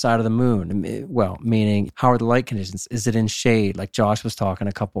the other side of the moon? Well, meaning, how are the light conditions? Is it in shade? Like Josh was talking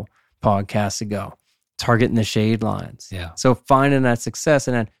a couple podcasts ago, targeting the shade lines. Yeah. So finding that success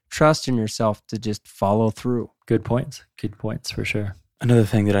and then trusting yourself to just follow through. Good points for sure. Another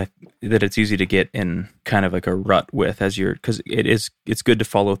thing that it's easy to get in kind of like a rut with because it's good to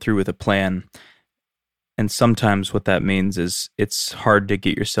follow through with a plan. And sometimes what that means is it's hard to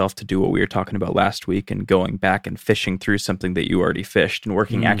get yourself to do what we were talking about last week and going back and fishing through something that you already fished and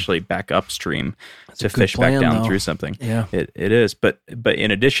working actually back upstream to fish back down through something. Yeah. It is. But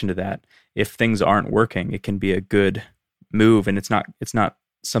in addition to that, if things aren't working, it can be a good move, and it's not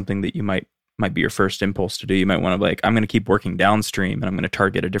something that you might might be your first impulse to do. You might want to I'm going to keep working downstream and I'm going to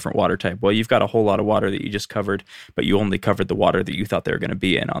target a different water type. Well, you've got a whole lot of water that you just covered, but you only covered the water that you thought they were going to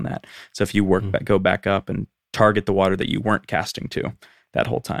be in on that. So if you go back up and target the water that you weren't casting to that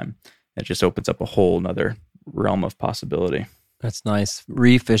whole time, it just opens up a whole nother realm of possibility. That's nice.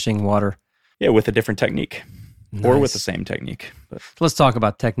 Refishing water. Yeah, with a different technique. Nice. Or with the same technique. But let's talk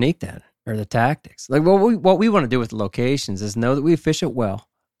about technique then, or the tactics. Like what we want to do with locations is know that we fish it well.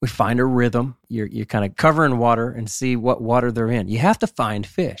 We find a rhythm. You're kind of covering water and see what water they're in. You have to find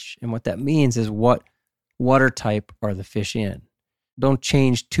fish. And what that means is what water type are the fish in. Don't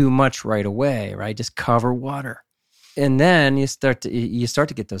change too much right away, right? Just cover water. And then you start to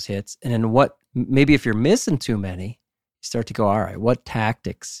get those hits. And then maybe if you're missing too many, you start to go, all right, what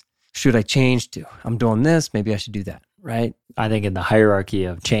tactics should I change to? I'm doing this, maybe I should do that, right? I think in the hierarchy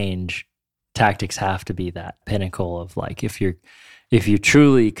of change, tactics have to be that pinnacle of like, if you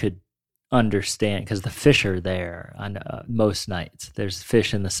truly could understand, because the fish are there on most nights. There's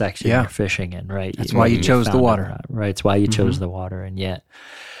fish in the section you're fishing in, right? That's why you chose the water. Right, it's why you chose the water. And yet,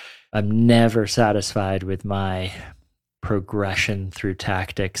 I'm never satisfied with my progression through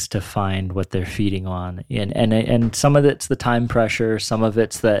tactics to find what they're feeding on. And some of it's the time pressure, some of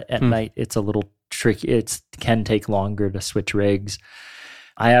it's that at night it's a little tricky. It can take longer to switch rigs.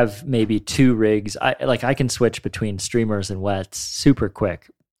 I have maybe 2 rigs. I can switch between streamers and wets super quick.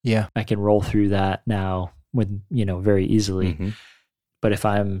 Yeah. I can roll through that now with, very easily. Mm-hmm. But if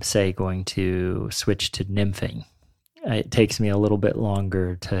I'm, say, going to switch to nymphing, it takes me a little bit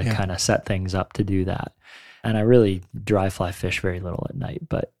longer to kind of set things up to do that. And I really dry fly fish very little at night.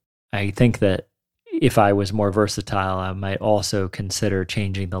 But I think that if I was more versatile, I might also consider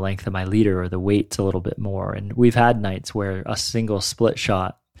changing the length of my leader or the weights a little bit more. And we've had nights where a single split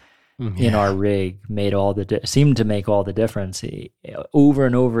shot in our rig seemed to make all the difference over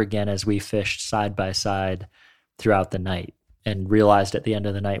and over again as we fished side by side throughout the night, and realized at the end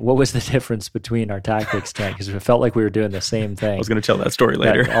of the night, what was the difference between our tactics tank? Because it felt like we were doing the same thing. I was going to tell that story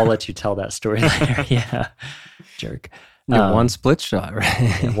later. I'll let you tell that story later. Yeah. Jerk. One split shot,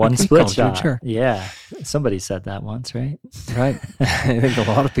 right? One split shot. Sure. Yeah. Somebody said that once, right? Right. I think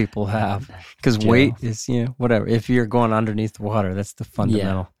a lot of people have. Because weight is, whatever. If you're going underneath the water, that's the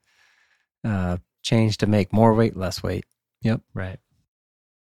fundamental change to make more weight, less weight. Yep. Right.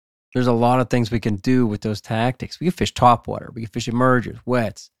 There's a lot of things we can do with those tactics. We can fish topwater. We can fish emergers,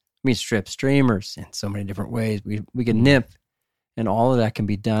 wets. We can strip streamers in so many different ways. We can nymph. And all of that can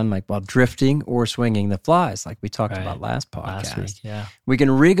be done like while drifting or swinging the flies, like we talked about last podcast. Last week, we can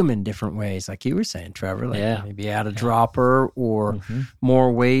rig them in different ways, like you were saying, Trevor. Like maybe add a dropper or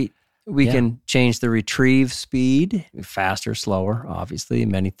more weight. We can change the retrieve speed, faster, slower, obviously,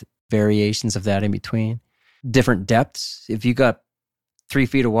 many variations of that in between. Different depths. If you got 3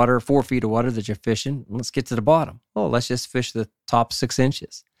 feet of water, 4 feet of water that you're fishing, let's get to the bottom. Oh, let's just fish the top 6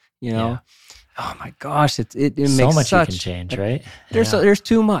 inches, Yeah. Oh my gosh, it makes so much such, you can change, right? There's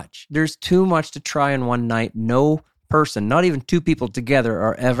too much. There's too much to try in one night. No person, not even 2 people together,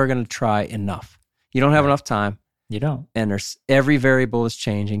 are ever going to try enough. You don't have enough time. You don't. And every variable is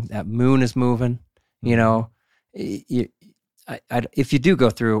changing. That moon is moving. If you do go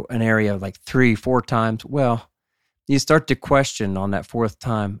through an area like 3-4 times, well, you start to question on that 4th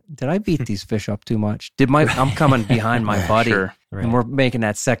time, did I beat these fish up too much? I'm coming behind my buddy, sure. And we're making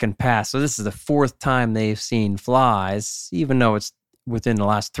that second pass. So this is the 4th time they've seen flies, even though it's within the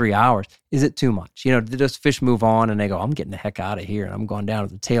last 3 hours. Is it too much? Did those fish move on and they go, I'm getting the heck out of here and I'm going down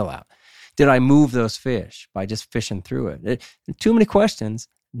with the tail out? Did I move those fish by just fishing through it? Too many questions,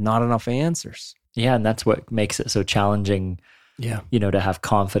 not enough answers. Yeah, and that's what makes it so challenging. Yeah, to have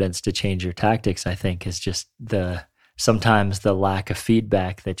confidence to change your tactics, I think, is just sometimes the lack of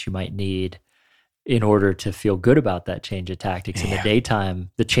feedback that you might need in order to feel good about that change of tactics. In the daytime,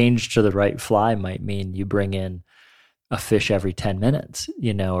 the change to the right fly might mean you bring in a fish every 10 minutes,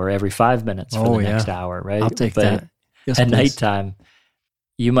 or every 5 minutes for the next hour, right? I'll take that. Yes, at please. nighttime,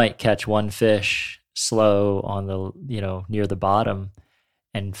 you might catch one fish slow on the, near the bottom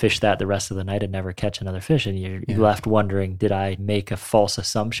and fish that the rest of the night and never catch another fish. And you're left wondering, did I make a false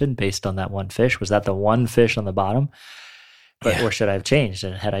assumption based on that one fish? Was that the one fish on the bottom? Or should I have changed?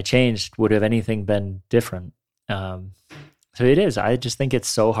 And had I changed, would have anything been different? So it is. I just think it's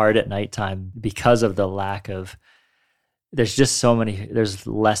so hard at nighttime because of the lack of, there's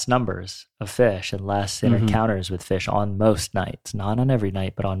less numbers of fish and less encounters with fish on most nights, not on every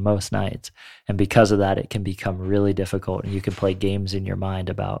night, but on most nights. And because of that, it can become really difficult, and you can play games in your mind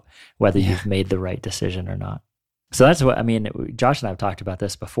about whether you've made the right decision or not. So that's what, Josh and I have talked about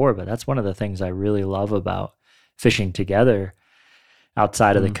this before, but that's one of the things I really love about fishing together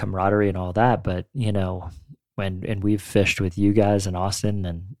outside of the camaraderie and all that. But, and we've fished with you guys in Austin,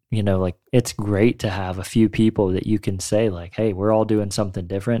 and, like, it's great to have a few people that you can say, like, hey, we're all doing something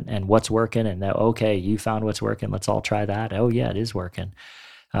different and what's working, and that, okay, you found what's working. Let's all try that. Oh yeah, it is working.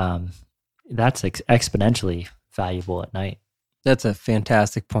 That's exponentially valuable at night. That's a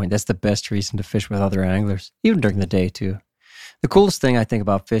fantastic point. That's the best reason to fish with other anglers, even during the day too. The coolest thing I think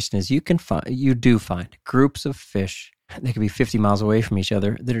about fishing is you do find groups of fish. They could be 50 miles away from each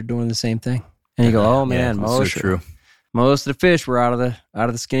other that are doing the same thing. And you go, oh man, most of the fish were out of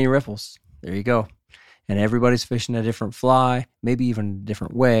the skinny riffles. There you go. And everybody's fishing a different fly, maybe even a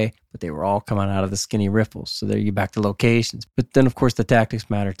different way, but they were all coming out of the skinny riffles. So there you back to locations. But then of course the tactics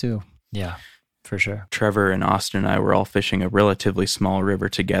matter too. Yeah, for sure. Trevor and Austin and I were all fishing a relatively small river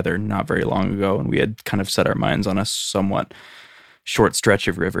together not very long ago, and we had kind of set our minds on a somewhat short stretch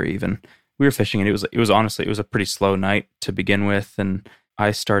of river even. We were fishing, and it was honestly, it was a pretty slow night to begin with, and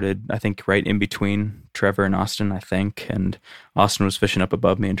I started, I think, right in between Trevor and Austin, I think, and Austin was fishing up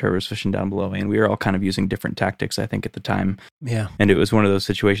above me and Trevor was fishing down below me, and we were all kind of using different tactics, I think, at the time. Yeah. And it was one of those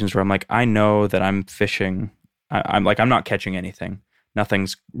situations where I'm like, I know that I'm fishing, I'm not catching anything.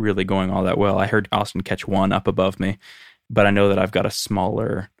 Nothing's really going all that well. I heard Austin catch one up above me, but I know that I've got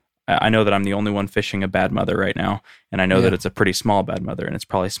I know that I'm the only one fishing a bad mother right now, and I know that it's a pretty small bad mother, and it's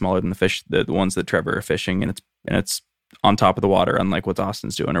probably smaller than the ones that Trevor are fishing, and it's on top of the water, unlike what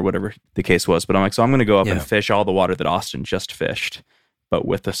Austin's doing or whatever the case was. But I'm like, so I'm going to go up and fish all the water that Austin just fished, but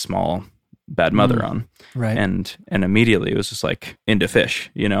with a small bad mother on. Right. And immediately it was just like into fish,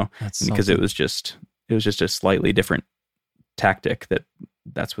 because it was just a slightly different tactic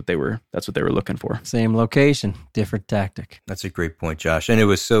that's what they were looking for. Same location, different tactic. That's a great point, Josh. And it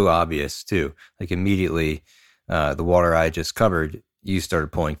was so obvious too. Like immediately, the water I just covered, you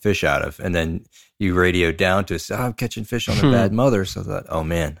started pulling fish out of, and then you radioed down to us, I'm catching fish on a bad mother. So I thought, oh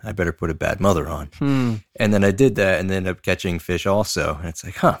man, I better put a bad mother on. And then I did that and ended up catching fish also. And it's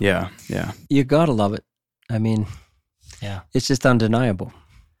like, huh. Yeah. You gotta love it. I mean, it's just undeniable.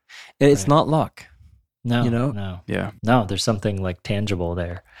 It's not luck. No, no. Yeah. No, there's something like tangible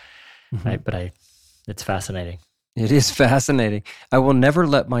there. But it's fascinating. It is fascinating. I will never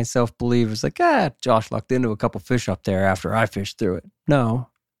let myself believe it's like, Josh lucked into a couple fish up there after I fished through it. No,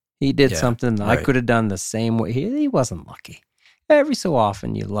 he did something that I could have done the same way. He wasn't lucky. Every so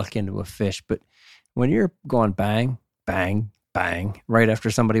often you luck into a fish, but when you're going bang, bang, bang, right after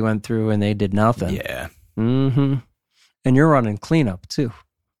somebody went through and they did nothing. Yeah. Mm-hmm. And you're running cleanup too.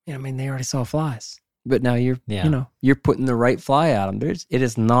 They already saw flies. But now you're putting the right fly at them. It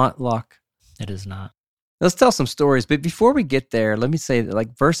is not luck. It is not. Let's tell some stories. But before we get there, let me say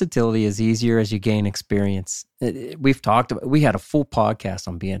that versatility is easier as you gain experience. We've talked about, we had a full podcast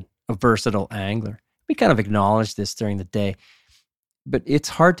on being a versatile angler. We kind of acknowledged this during the day, but it's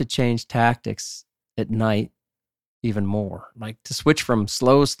hard to change tactics at night even more. Like to switch from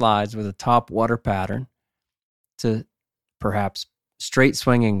slow slides with a top water pattern to perhaps straight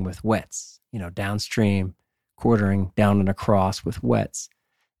swinging with wets, downstream, quartering down and across with wets.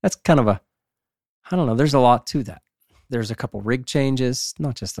 That's kind of there's a lot to that. There's a couple rig changes,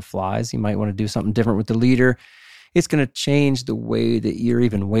 not just the flies. You might want to do something different with the leader. It's going to change the way that you're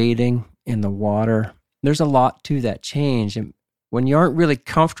even wading in the water. There's a lot to that change. And when you aren't really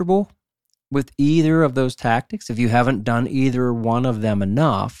comfortable with either of those tactics, if you haven't done either one of them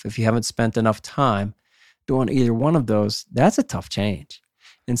enough, if you haven't spent enough time doing either one of those, that's a tough change.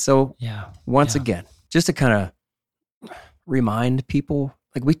 And so once again, just to kind of remind people,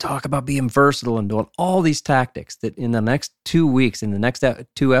 like we talk about being versatile and doing all these tactics that in the next 2 weeks, in the next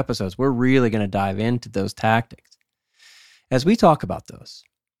 2 episodes, we're really going to dive into those tactics. As we talk about those,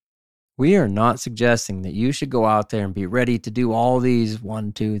 we are not suggesting that you should go out there and be ready to do all these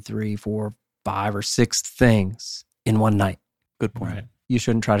 1, 2, 3, 4, 5, or 6 things in one night. Good point. Right. You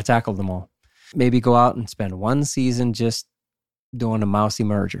shouldn't try to tackle them all. Maybe go out and spend one season just doing a mousy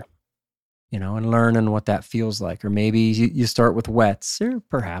merger, and learning what that feels like. Or maybe you start with wets, or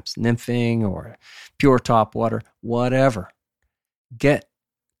perhaps nymphing or pure top water, whatever. Get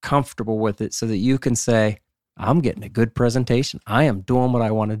comfortable with it so that you can say, I'm getting a good presentation. I am doing what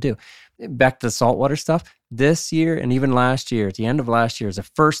I want to do. Back to the saltwater stuff, this year and even last year, at the end of last year, is the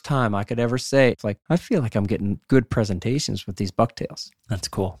first time I could ever say, it's like, I feel like I'm getting good presentations with these bucktails. That's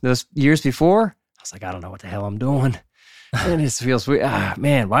cool. Those years before, I was like, I don't know what the hell I'm doing. And it feels weird.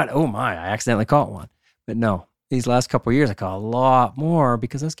 Man, what? Oh my, I accidentally caught one. But no, these last couple of years, I caught a lot more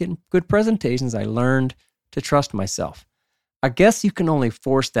because I was getting good presentations. I learned to trust myself. I guess you can only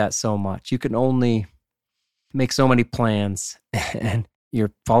force that so much. You can only make so many plans and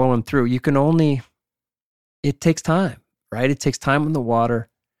you're following through. It takes time, right? It takes time on the water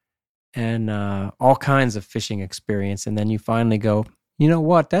and all kinds of fishing experience. And then you finally go, you know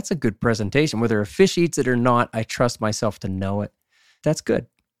what? That's a good presentation. Whether a fish eats it or not, I trust myself to know it. That's good.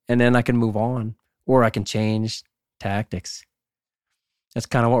 And then I can move on, or I can change tactics. That's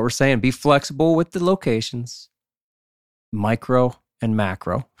kind of what we're saying. Be flexible with the locations, micro and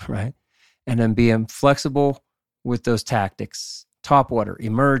macro, right? And then being flexible with those tactics. Topwater,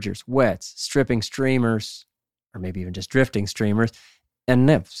 emergers, wets, stripping streamers, or maybe even just drifting streamers, and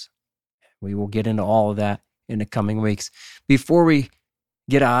nymphs. We will get into all of that in the coming weeks. Before we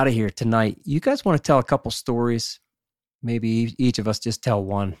get out of here tonight, you guys want to tell a couple stories? Maybe each of us just tell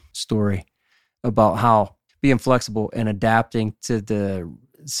one story about how being flexible and adapting to the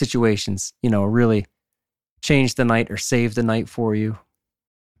situations, really change the night or save the night for you.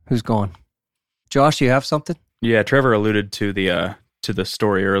 Who's going? Josh, you have something? Yeah, Trevor alluded to the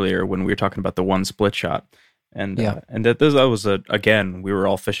story earlier when we were talking about the one split shot. And that was again, we were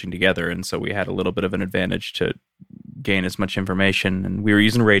all fishing together, and so we had a little bit of an advantage to gain as much information. And we were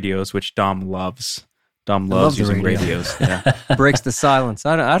using radios, which Dom loves. Dom loves using radios. Yeah. Breaks the silence.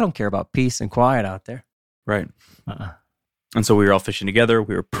 I don't care about peace and quiet out there. Right. And so we were all fishing together.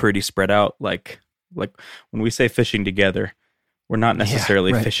 We were pretty spread out. Like when we say fishing together, we're not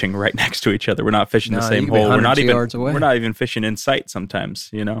necessarily fishing right next to each other. We're not fishing the same hole. We're not even fishing in sight sometimes,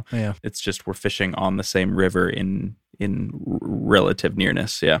 Yeah. It's just we're fishing on the same river in relative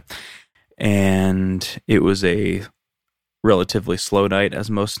nearness, yeah. And it was a relatively slow night, as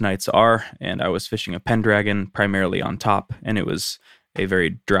most nights are, and I was fishing a Pendragon primarily on top, and it was a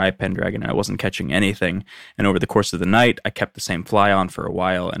very dry Pendragon, and I wasn't catching anything. And over the course of the night, I kept the same fly on for a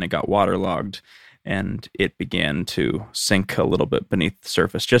while, and it got waterlogged, and it began to sink a little bit beneath the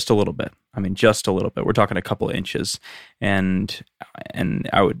surface, just a little bit. I mean, just a little bit. We're talking a couple of inches, and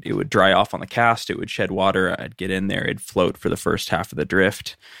it would dry off on the cast. It would shed water. I'd get in there. It'd float for the first half of the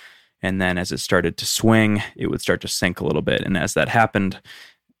drift, and then as it started to swing, it would start to sink a little bit. And as that happened,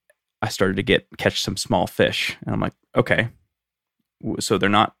 I started to catch some small fish, and I'm like, okay. So they're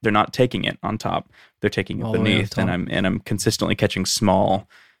not taking it on top; they're taking it beneath, and I'm consistently catching small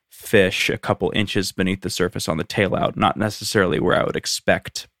fish a couple inches beneath the surface on the tail out, not necessarily where I would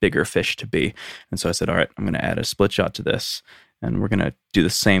expect bigger fish to be. And so I said, all right, I'm going to add a split shot to this, and we're going to do the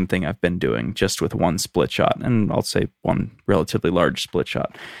same thing I've been doing, just with one split shot, and I'll say one relatively large split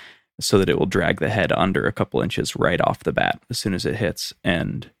shot, so that it will drag the head under a couple inches right off the bat as soon as it hits.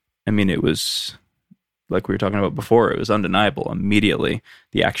 And I mean, it was like we were talking about before, it was undeniable. Immediately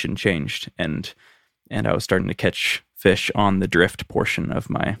the action changed, and I was starting to catch fish on the drift portion of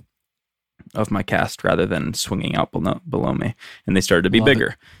my cast rather than swinging out below me. And they started to be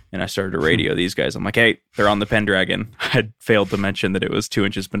bigger. And I started to radio these guys. I'm like, hey, they're on the Pendragon. I had failed to mention that it was 2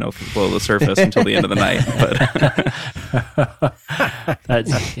 inches below the surface until the end of the night.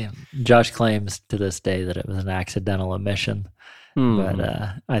 Josh claims to this day that it was an accidental omission.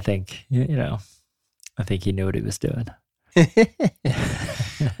 But I think, I think he knew what he was doing.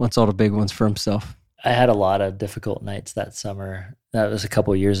 Wants all the big ones for himself. I had a lot of difficult nights that summer. That was a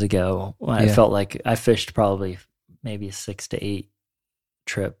couple years ago. I felt like I fished probably maybe 6 to 8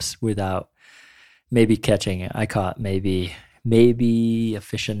 trips without maybe catching it. I caught maybe a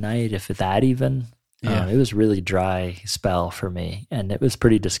fish a night, if that even. Yeah. It was really dry spell for me, and it was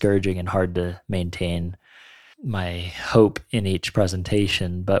pretty discouraging and hard to maintain my hope in each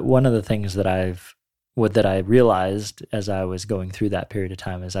presentation. But one of the things that I realized as I was going through that period of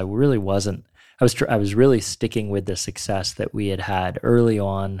time is I was really sticking with the success that we had early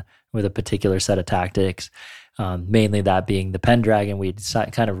on with a particular set of tactics, mainly that being the Pendragon. We'd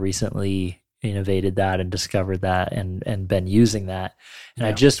kind of recently innovated that and discovered that and been using that. And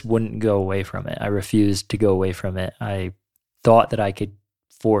I just wouldn't go away from it. I refused to go away from it. I thought that I could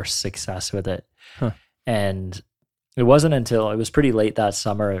force success with it. Huh. And it wasn't until it was pretty late that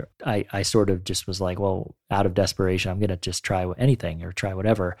summer, I sort of just was like, well, out of desperation, I'm going to just try anything or try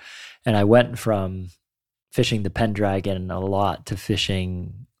whatever. And I went from fishing the Pendragon a lot to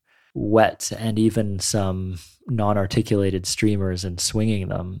fishing wets and even some non-articulated streamers and swinging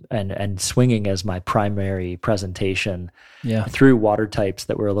them and swinging as my primary presentation through water types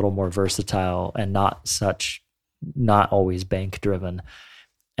that were a little more versatile and not always bank driven.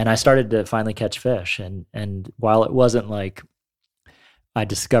 And I started to finally catch fish. And while it wasn't like I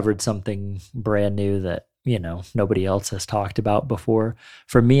discovered something brand new that, nobody else has talked about before,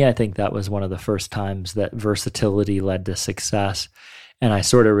 for me, I think that was one of the first times that versatility led to success. And I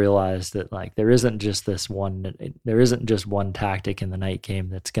sort of realized that there isn't just one tactic in the night game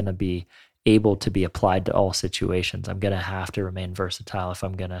that's going to be able to be applied to all situations. I'm going to have to remain versatile if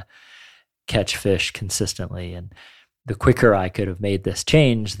I'm going to catch fish consistently. the quicker I could have made this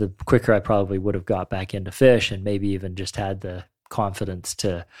change, the quicker I probably would have got back into fish and maybe even just had the confidence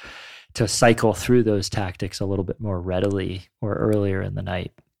to cycle through those tactics a little bit more readily or earlier in the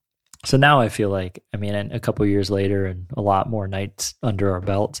night. So now I feel like, I mean, a couple of years later and a lot more nights under our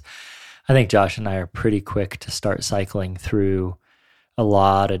belts, I think Josh and I are pretty quick to start cycling through a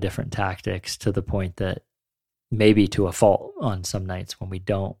lot of different tactics to the point that maybe to a fault on some nights when we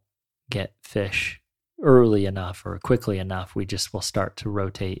don't get fish early enough or quickly enough, we just will start to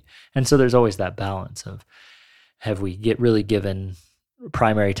rotate. And so there's always that balance of, have we really given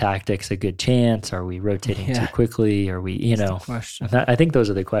primary tactics a good chance? Are we rotating too quickly? Are we, I think those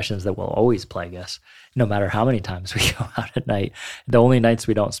are the questions that will always plague us, no matter how many times we go out at night. The only nights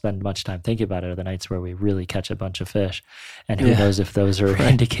we don't spend much time thinking about it are the nights where we really catch a bunch of fish. And who knows if those are an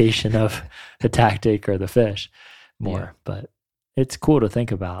indication of the tactic or the fish more. Yeah. But it's cool to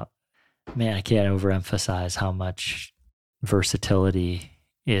think about. Man, I can't overemphasize how much versatility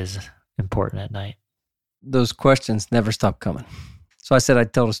is important at night. Those questions never stop coming. So I said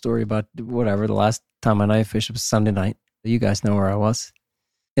I'd tell a story about whatever. The last time I night fished was Sunday night. You guys know where I was.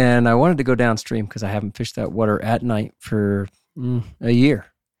 And I wanted to go downstream because I haven't fished that water at night for a year.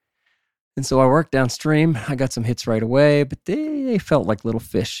 And so I worked downstream. I got some hits right away, but they felt like little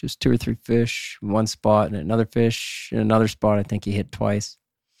fish. There's 2 or 3 fish in one spot and another fish in another spot. I think he hit twice.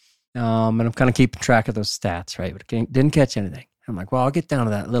 And I'm kind of keeping track of those stats, right? But didn't catch anything. I'm like, well, I'll get down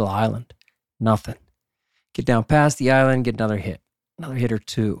to that little island. Nothing. Get down past the island, get another hit or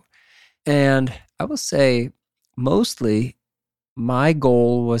 2. And I will say mostly my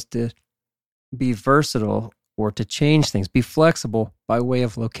goal was to be versatile or to change things, be flexible by way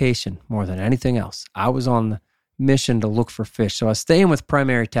of location more than anything else. I was on the mission to look for fish. So I was staying with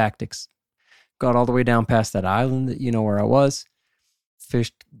primary tactics, got all the way down past that island that you know where I was,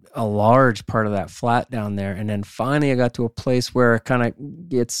 fished a large part of that flat down there. And then finally I got to a place where it kind of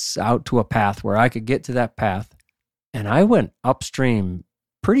gets out to a path where I could get to that path. And I went upstream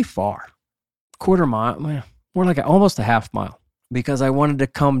pretty far, quarter mile, more like almost a half mile, because I wanted to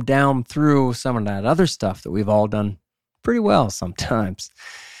come down through some of that other stuff that we've all done pretty well sometimes.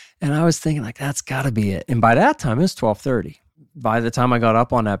 And I was thinking like, that's got to be it. And by that time, it was 12:30. By the time I got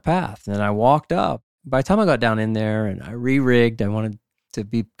up on that path and I walked up, by the time I got down in there and I re-rigged, I wanted to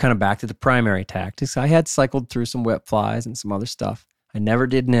be kind of back to the primary tactics. I had cycled through some wet flies and some other stuff. I never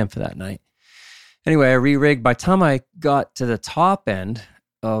did nymph that night. Anyway, I re-rigged. By the time I got to the top end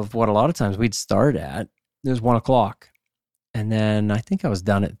of what a lot of times we'd start at, it was 1 o'clock. And then I think I was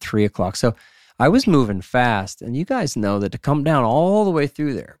done at 3 o'clock. So I was moving fast. And you guys know that to come down all the way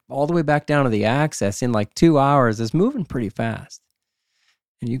through there, all the way back down to the access in like 2 hours is moving pretty fast.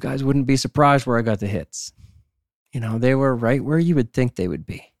 And you guys wouldn't be surprised where I got the hits. They were right where you would think they would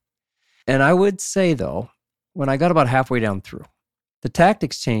be. And I would say, though, when I got about halfway down through, the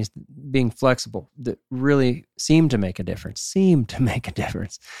tactics changed, being flexible, that really seemed to make a difference.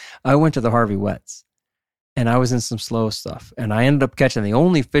 I went to the Harvey Wets, and I was in some slow stuff. And I ended up catching the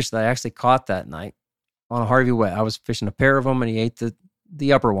only fish that I actually caught that night on a Harvey Wet. I was fishing a pair of them, and he ate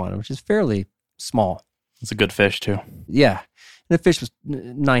the upper one, which is fairly small. It's a good fish, too. Yeah. And the fish was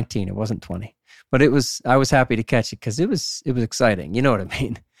 19. It wasn't 20. But I was happy to catch it because it was exciting. You know what I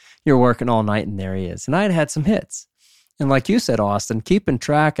mean? You're working all night, and there he is. And I had some hits. And like you said, Austin, keeping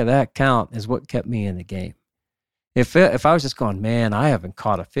track of that count is what kept me in the game. If I was just going, man, I haven't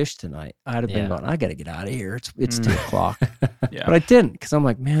caught a fish tonight, I'd have been going, I got to get out of here. It's 2 o'clock. Yeah. But I didn't, because I'm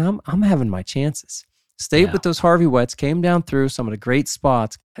like, man, I'm having my chances. Stayed with those Harvey Wets, came down through some of the great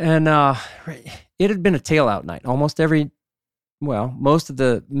spots. And it had been a tail out night. Most of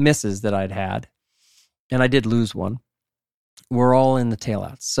the misses that I'd had, and I did lose one, were all in the tail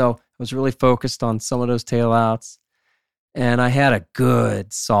outs. So I was really focused on some of those tail outs. And I had a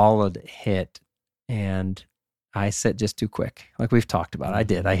good, solid hit, and I set just too quick, like we've talked about. I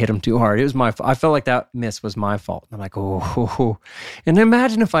did. I hit him too hard. It was my fault. I felt like that miss was my fault. I'm like, oh. And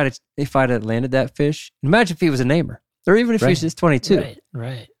imagine if I'd have landed that fish. Imagine if he was a namer, or even if he was just 22.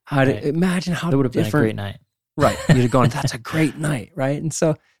 Right. Imagine how it would have been a great night. Right. You'd have gone, that's a great night, right? And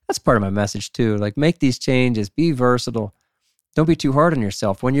so that's part of my message too. Like, make these changes, be versatile. Don't be too hard on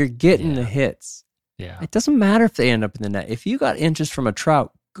yourself. When you're getting the hits, it doesn't matter if they end up in the net. If you got interest from a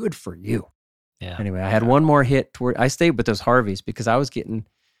trout, good for you. Yeah. Anyway, I had one more hit I stayed with those Harveys because I was getting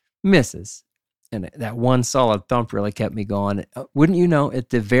misses. And that one solid thump really kept me going. Wouldn't you know,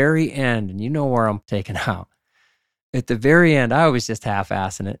 at the very end, and you know where I'm taking out, at the very end, I was just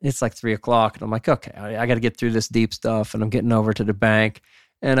half-assing it. It's like 3 o'clock, and I'm like, okay, I got to get through this deep stuff, and I'm getting over to the bank.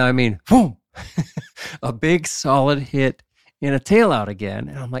 And I mean, boom, a big solid hit in a tail out again.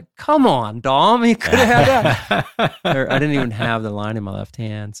 And I'm like, come on, Dom, he could have had that. I didn't even have the line in my left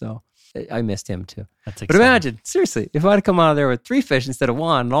hand, so I missed him too. That's exciting. But imagine, seriously, if I'd come out of there with 3 fish instead of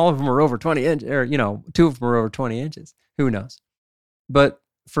 1, and all of them were over 20 inches, or 2 of them were over 20 inches, who knows? But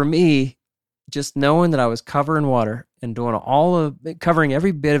for me, just knowing that I was covering water and doing covering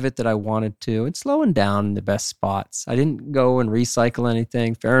every bit of it that I wanted to, and slowing down in the best spots. I didn't go and recycle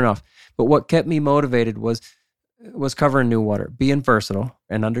anything, fair enough. But what kept me motivated was covering new water, being versatile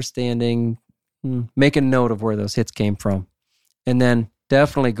and understanding, making note of where those hits came from. And then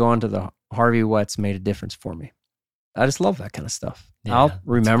definitely going to the Harvey Wets made a difference for me. I just love that kind of stuff. Yeah, I'll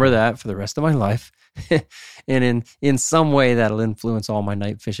remember that for the rest of my life. And in some way that'll influence all my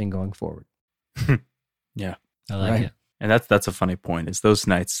night fishing going forward. Yeah. I like it. And that's a funny point, is those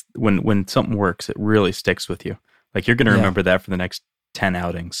nights when something works, it really sticks with you. Like you're going to remember that for the next 10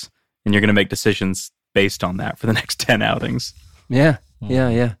 outings, and you're going to make decisions based on that for the next 10 outings. Yeah.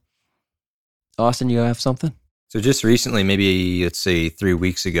 Yeah. Austin, you have something? So just recently, maybe let's say 3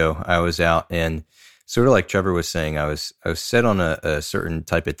 weeks ago, I was out, and sort of like Trevor was saying, I was set on a certain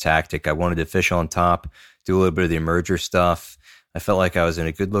type of tactic. I wanted to fish on top, do a little bit of the emerger stuff. I felt like I was in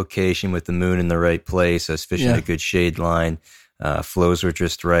a good location with the moon in the right place. I was fishing a good shade line. Flows were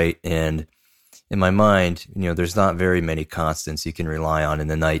just right. And in my mind, there's not very many constants you can rely on in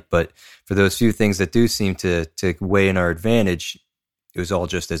the night. But for those few things that do seem to weigh in our advantage, it was all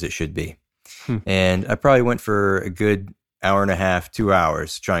just as it should be. And I probably went for a good hour and a half, 2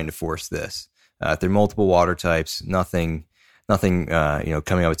 hours trying to force this. Through multiple water types, nothing, coming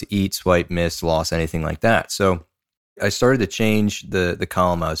out to eat, swipe, miss, loss, anything like that. So I started to change the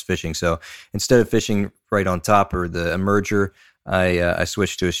column I was fishing. So instead of fishing right on top or the emerger, I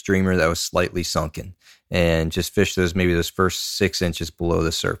switched to a streamer that was slightly sunken and just fished those first 6 inches below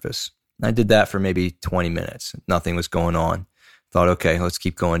the surface. And I did that for maybe 20 minutes. Nothing was going on. Thought, okay, let's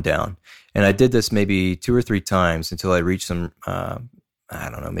keep going down. And I did this maybe 2 or 3 times until I reached some,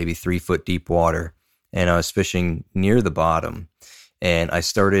 maybe 3 foot deep water. And I was fishing near the bottom. And I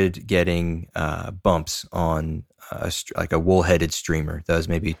started getting bumps on like a wool-headed streamer. That was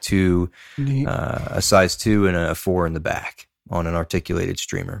maybe a size 2 and a 4 in the back on an articulated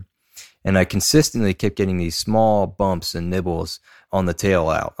streamer. And I consistently kept getting these small bumps and nibbles on the tail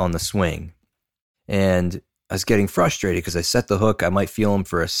out, on the swing. And I was getting frustrated because I set the hook. I might feel them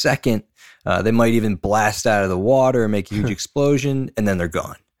for a second. They might even blast out of the water and make a huge explosion, and then they're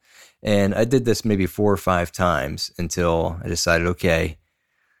gone. And I did this maybe 4 or 5 times until I decided, okay,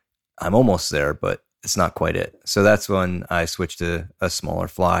 I'm almost there, but it's not quite it. So that's when I switched to a smaller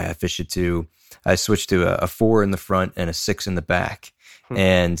fly. I switched to a 4 in the front and a 6 in the back.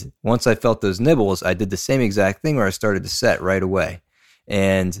 And once I felt those nibbles, I did the same exact thing where I started to set right away.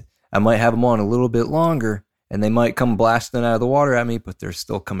 And I might have them on a little bit longer, and they might come blasting out of the water at me, but they're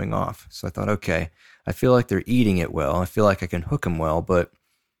still coming off. So I thought, okay, I feel like they're eating it well. I feel like I can hook them well, but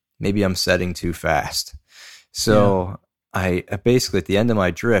maybe I'm setting too fast. So I basically, at the end of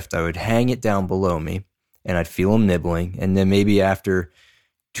my drift, I would hang it down below me, and I'd feel them nibbling. And then maybe after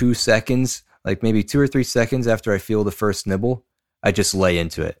 2 seconds, like maybe 2 or 3 seconds after I feel the first nibble, I just lay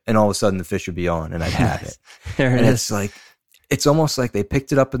into it, and all of a sudden the fish would be on, and I'd have it. It's almost like they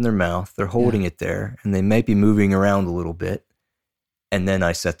picked it up in their mouth, they're holding it there, and they might be moving around a little bit, and then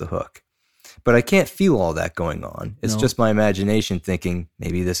I set the hook. But I can't feel all that going on. It's just my imagination thinking,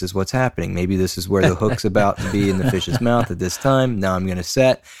 maybe this is what's happening. Maybe this is where the hook's about to be in the fish's mouth at this time. Now I'm going to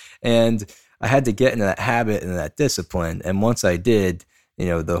set. And I had to get into that habit and that discipline. And once I did,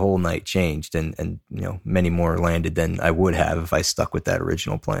 the whole night changed, and many more landed than I would have if I stuck with that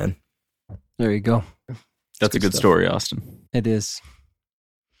original plan. There you go. That's a good story, Austin. It is.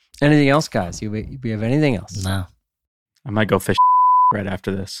 Anything else, guys? You have anything else? No. I might go fish right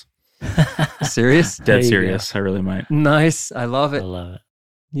after this. Serious? Dead serious. I really might. Nice. I love it. I love it.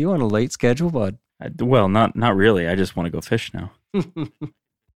 You on a late schedule, bud? Not really. I just want to go fish now.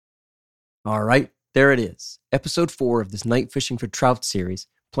 All right. There it is. Episode 4 of this Night Fishing for Trout series,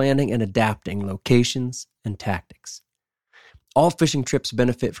 planning and adapting locations and tactics. All fishing trips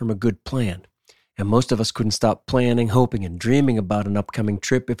benefit from a good plan, and most of us couldn't stop planning, hoping, and dreaming about an upcoming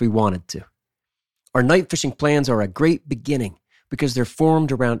trip if we wanted to. Our night fishing plans are a great beginning because they're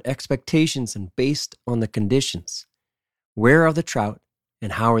formed around expectations and based on the conditions. Where are the trout,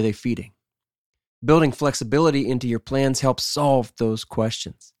 and how are they feeding? Building flexibility into your plans helps solve those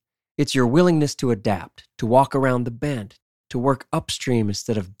questions. It's your willingness to adapt, to walk around the bend, to work upstream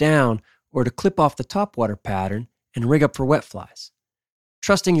instead of down, or to clip off the topwater pattern and rig up for wet flies.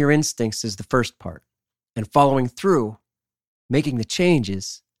 Trusting your instincts is the first part, and following through, making the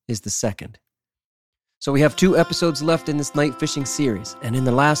changes, is the second. So we have 2 episodes left in this night fishing series, and in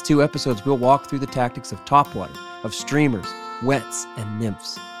the last 2 episodes, we'll walk through the tactics of topwater, of streamers, wets, and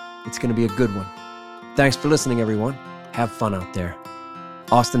nymphs. It's going to be a good one. Thanks for listening, everyone. Have fun out there.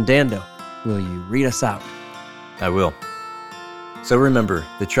 Austin Dando, will you read us out? I will. So remember,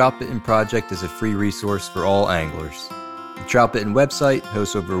 the Trout Bitten Project is a free resource for all anglers. The Trout Bitten website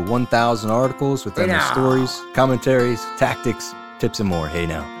hosts over 1,000 articles with endless stories, commentaries, tactics, tips, and more. Hey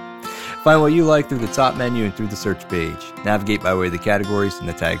now. Find what you like through the top menu and through the search page. Navigate by way of the categories and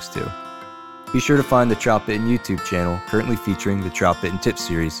the tags too. Be sure to find the Trout Bitten YouTube channel, currently featuring the Trout Bitten Tips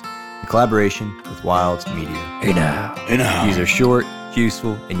series, in collaboration with Wilds Media. Hey now. These are short,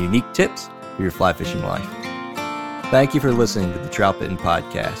 useful, and unique tips for your fly fishing life. Thank you for listening to the Trout Bitten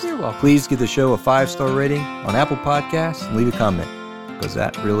Podcast. You're welcome. Please give the show a 5-star rating on Apple Podcasts and leave a comment, because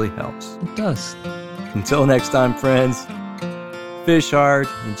that really helps. It does. Until next time, friends, fish hard,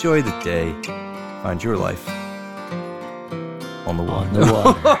 enjoy the day, find your life on the water. On the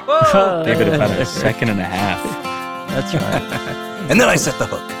water. Give it about a second and a half. That's right. And then I set the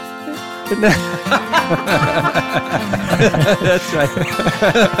hook. That's right.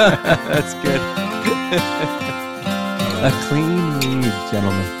 That's good. A clean read,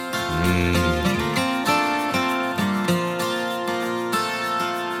 gentlemen.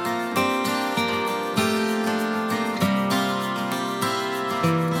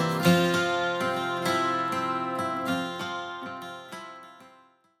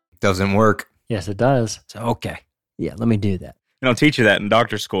 Doesn't work. Yes, it does. So, okay. Yeah, let me do that. They don't teach you that in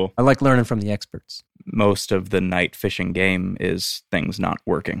doctor school. I like learning from the experts. Most of the night fishing game is things not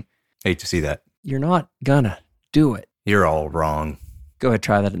working. Hate to see that. You're not gonna do it. You're all wrong. Go ahead,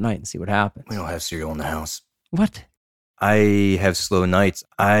 try that at night and see what happens. We don't have cereal in the house. What? I have slow nights.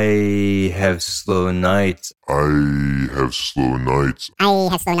 I have slow nights. I have slow nights. I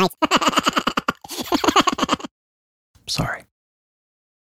have slow nights. Sorry.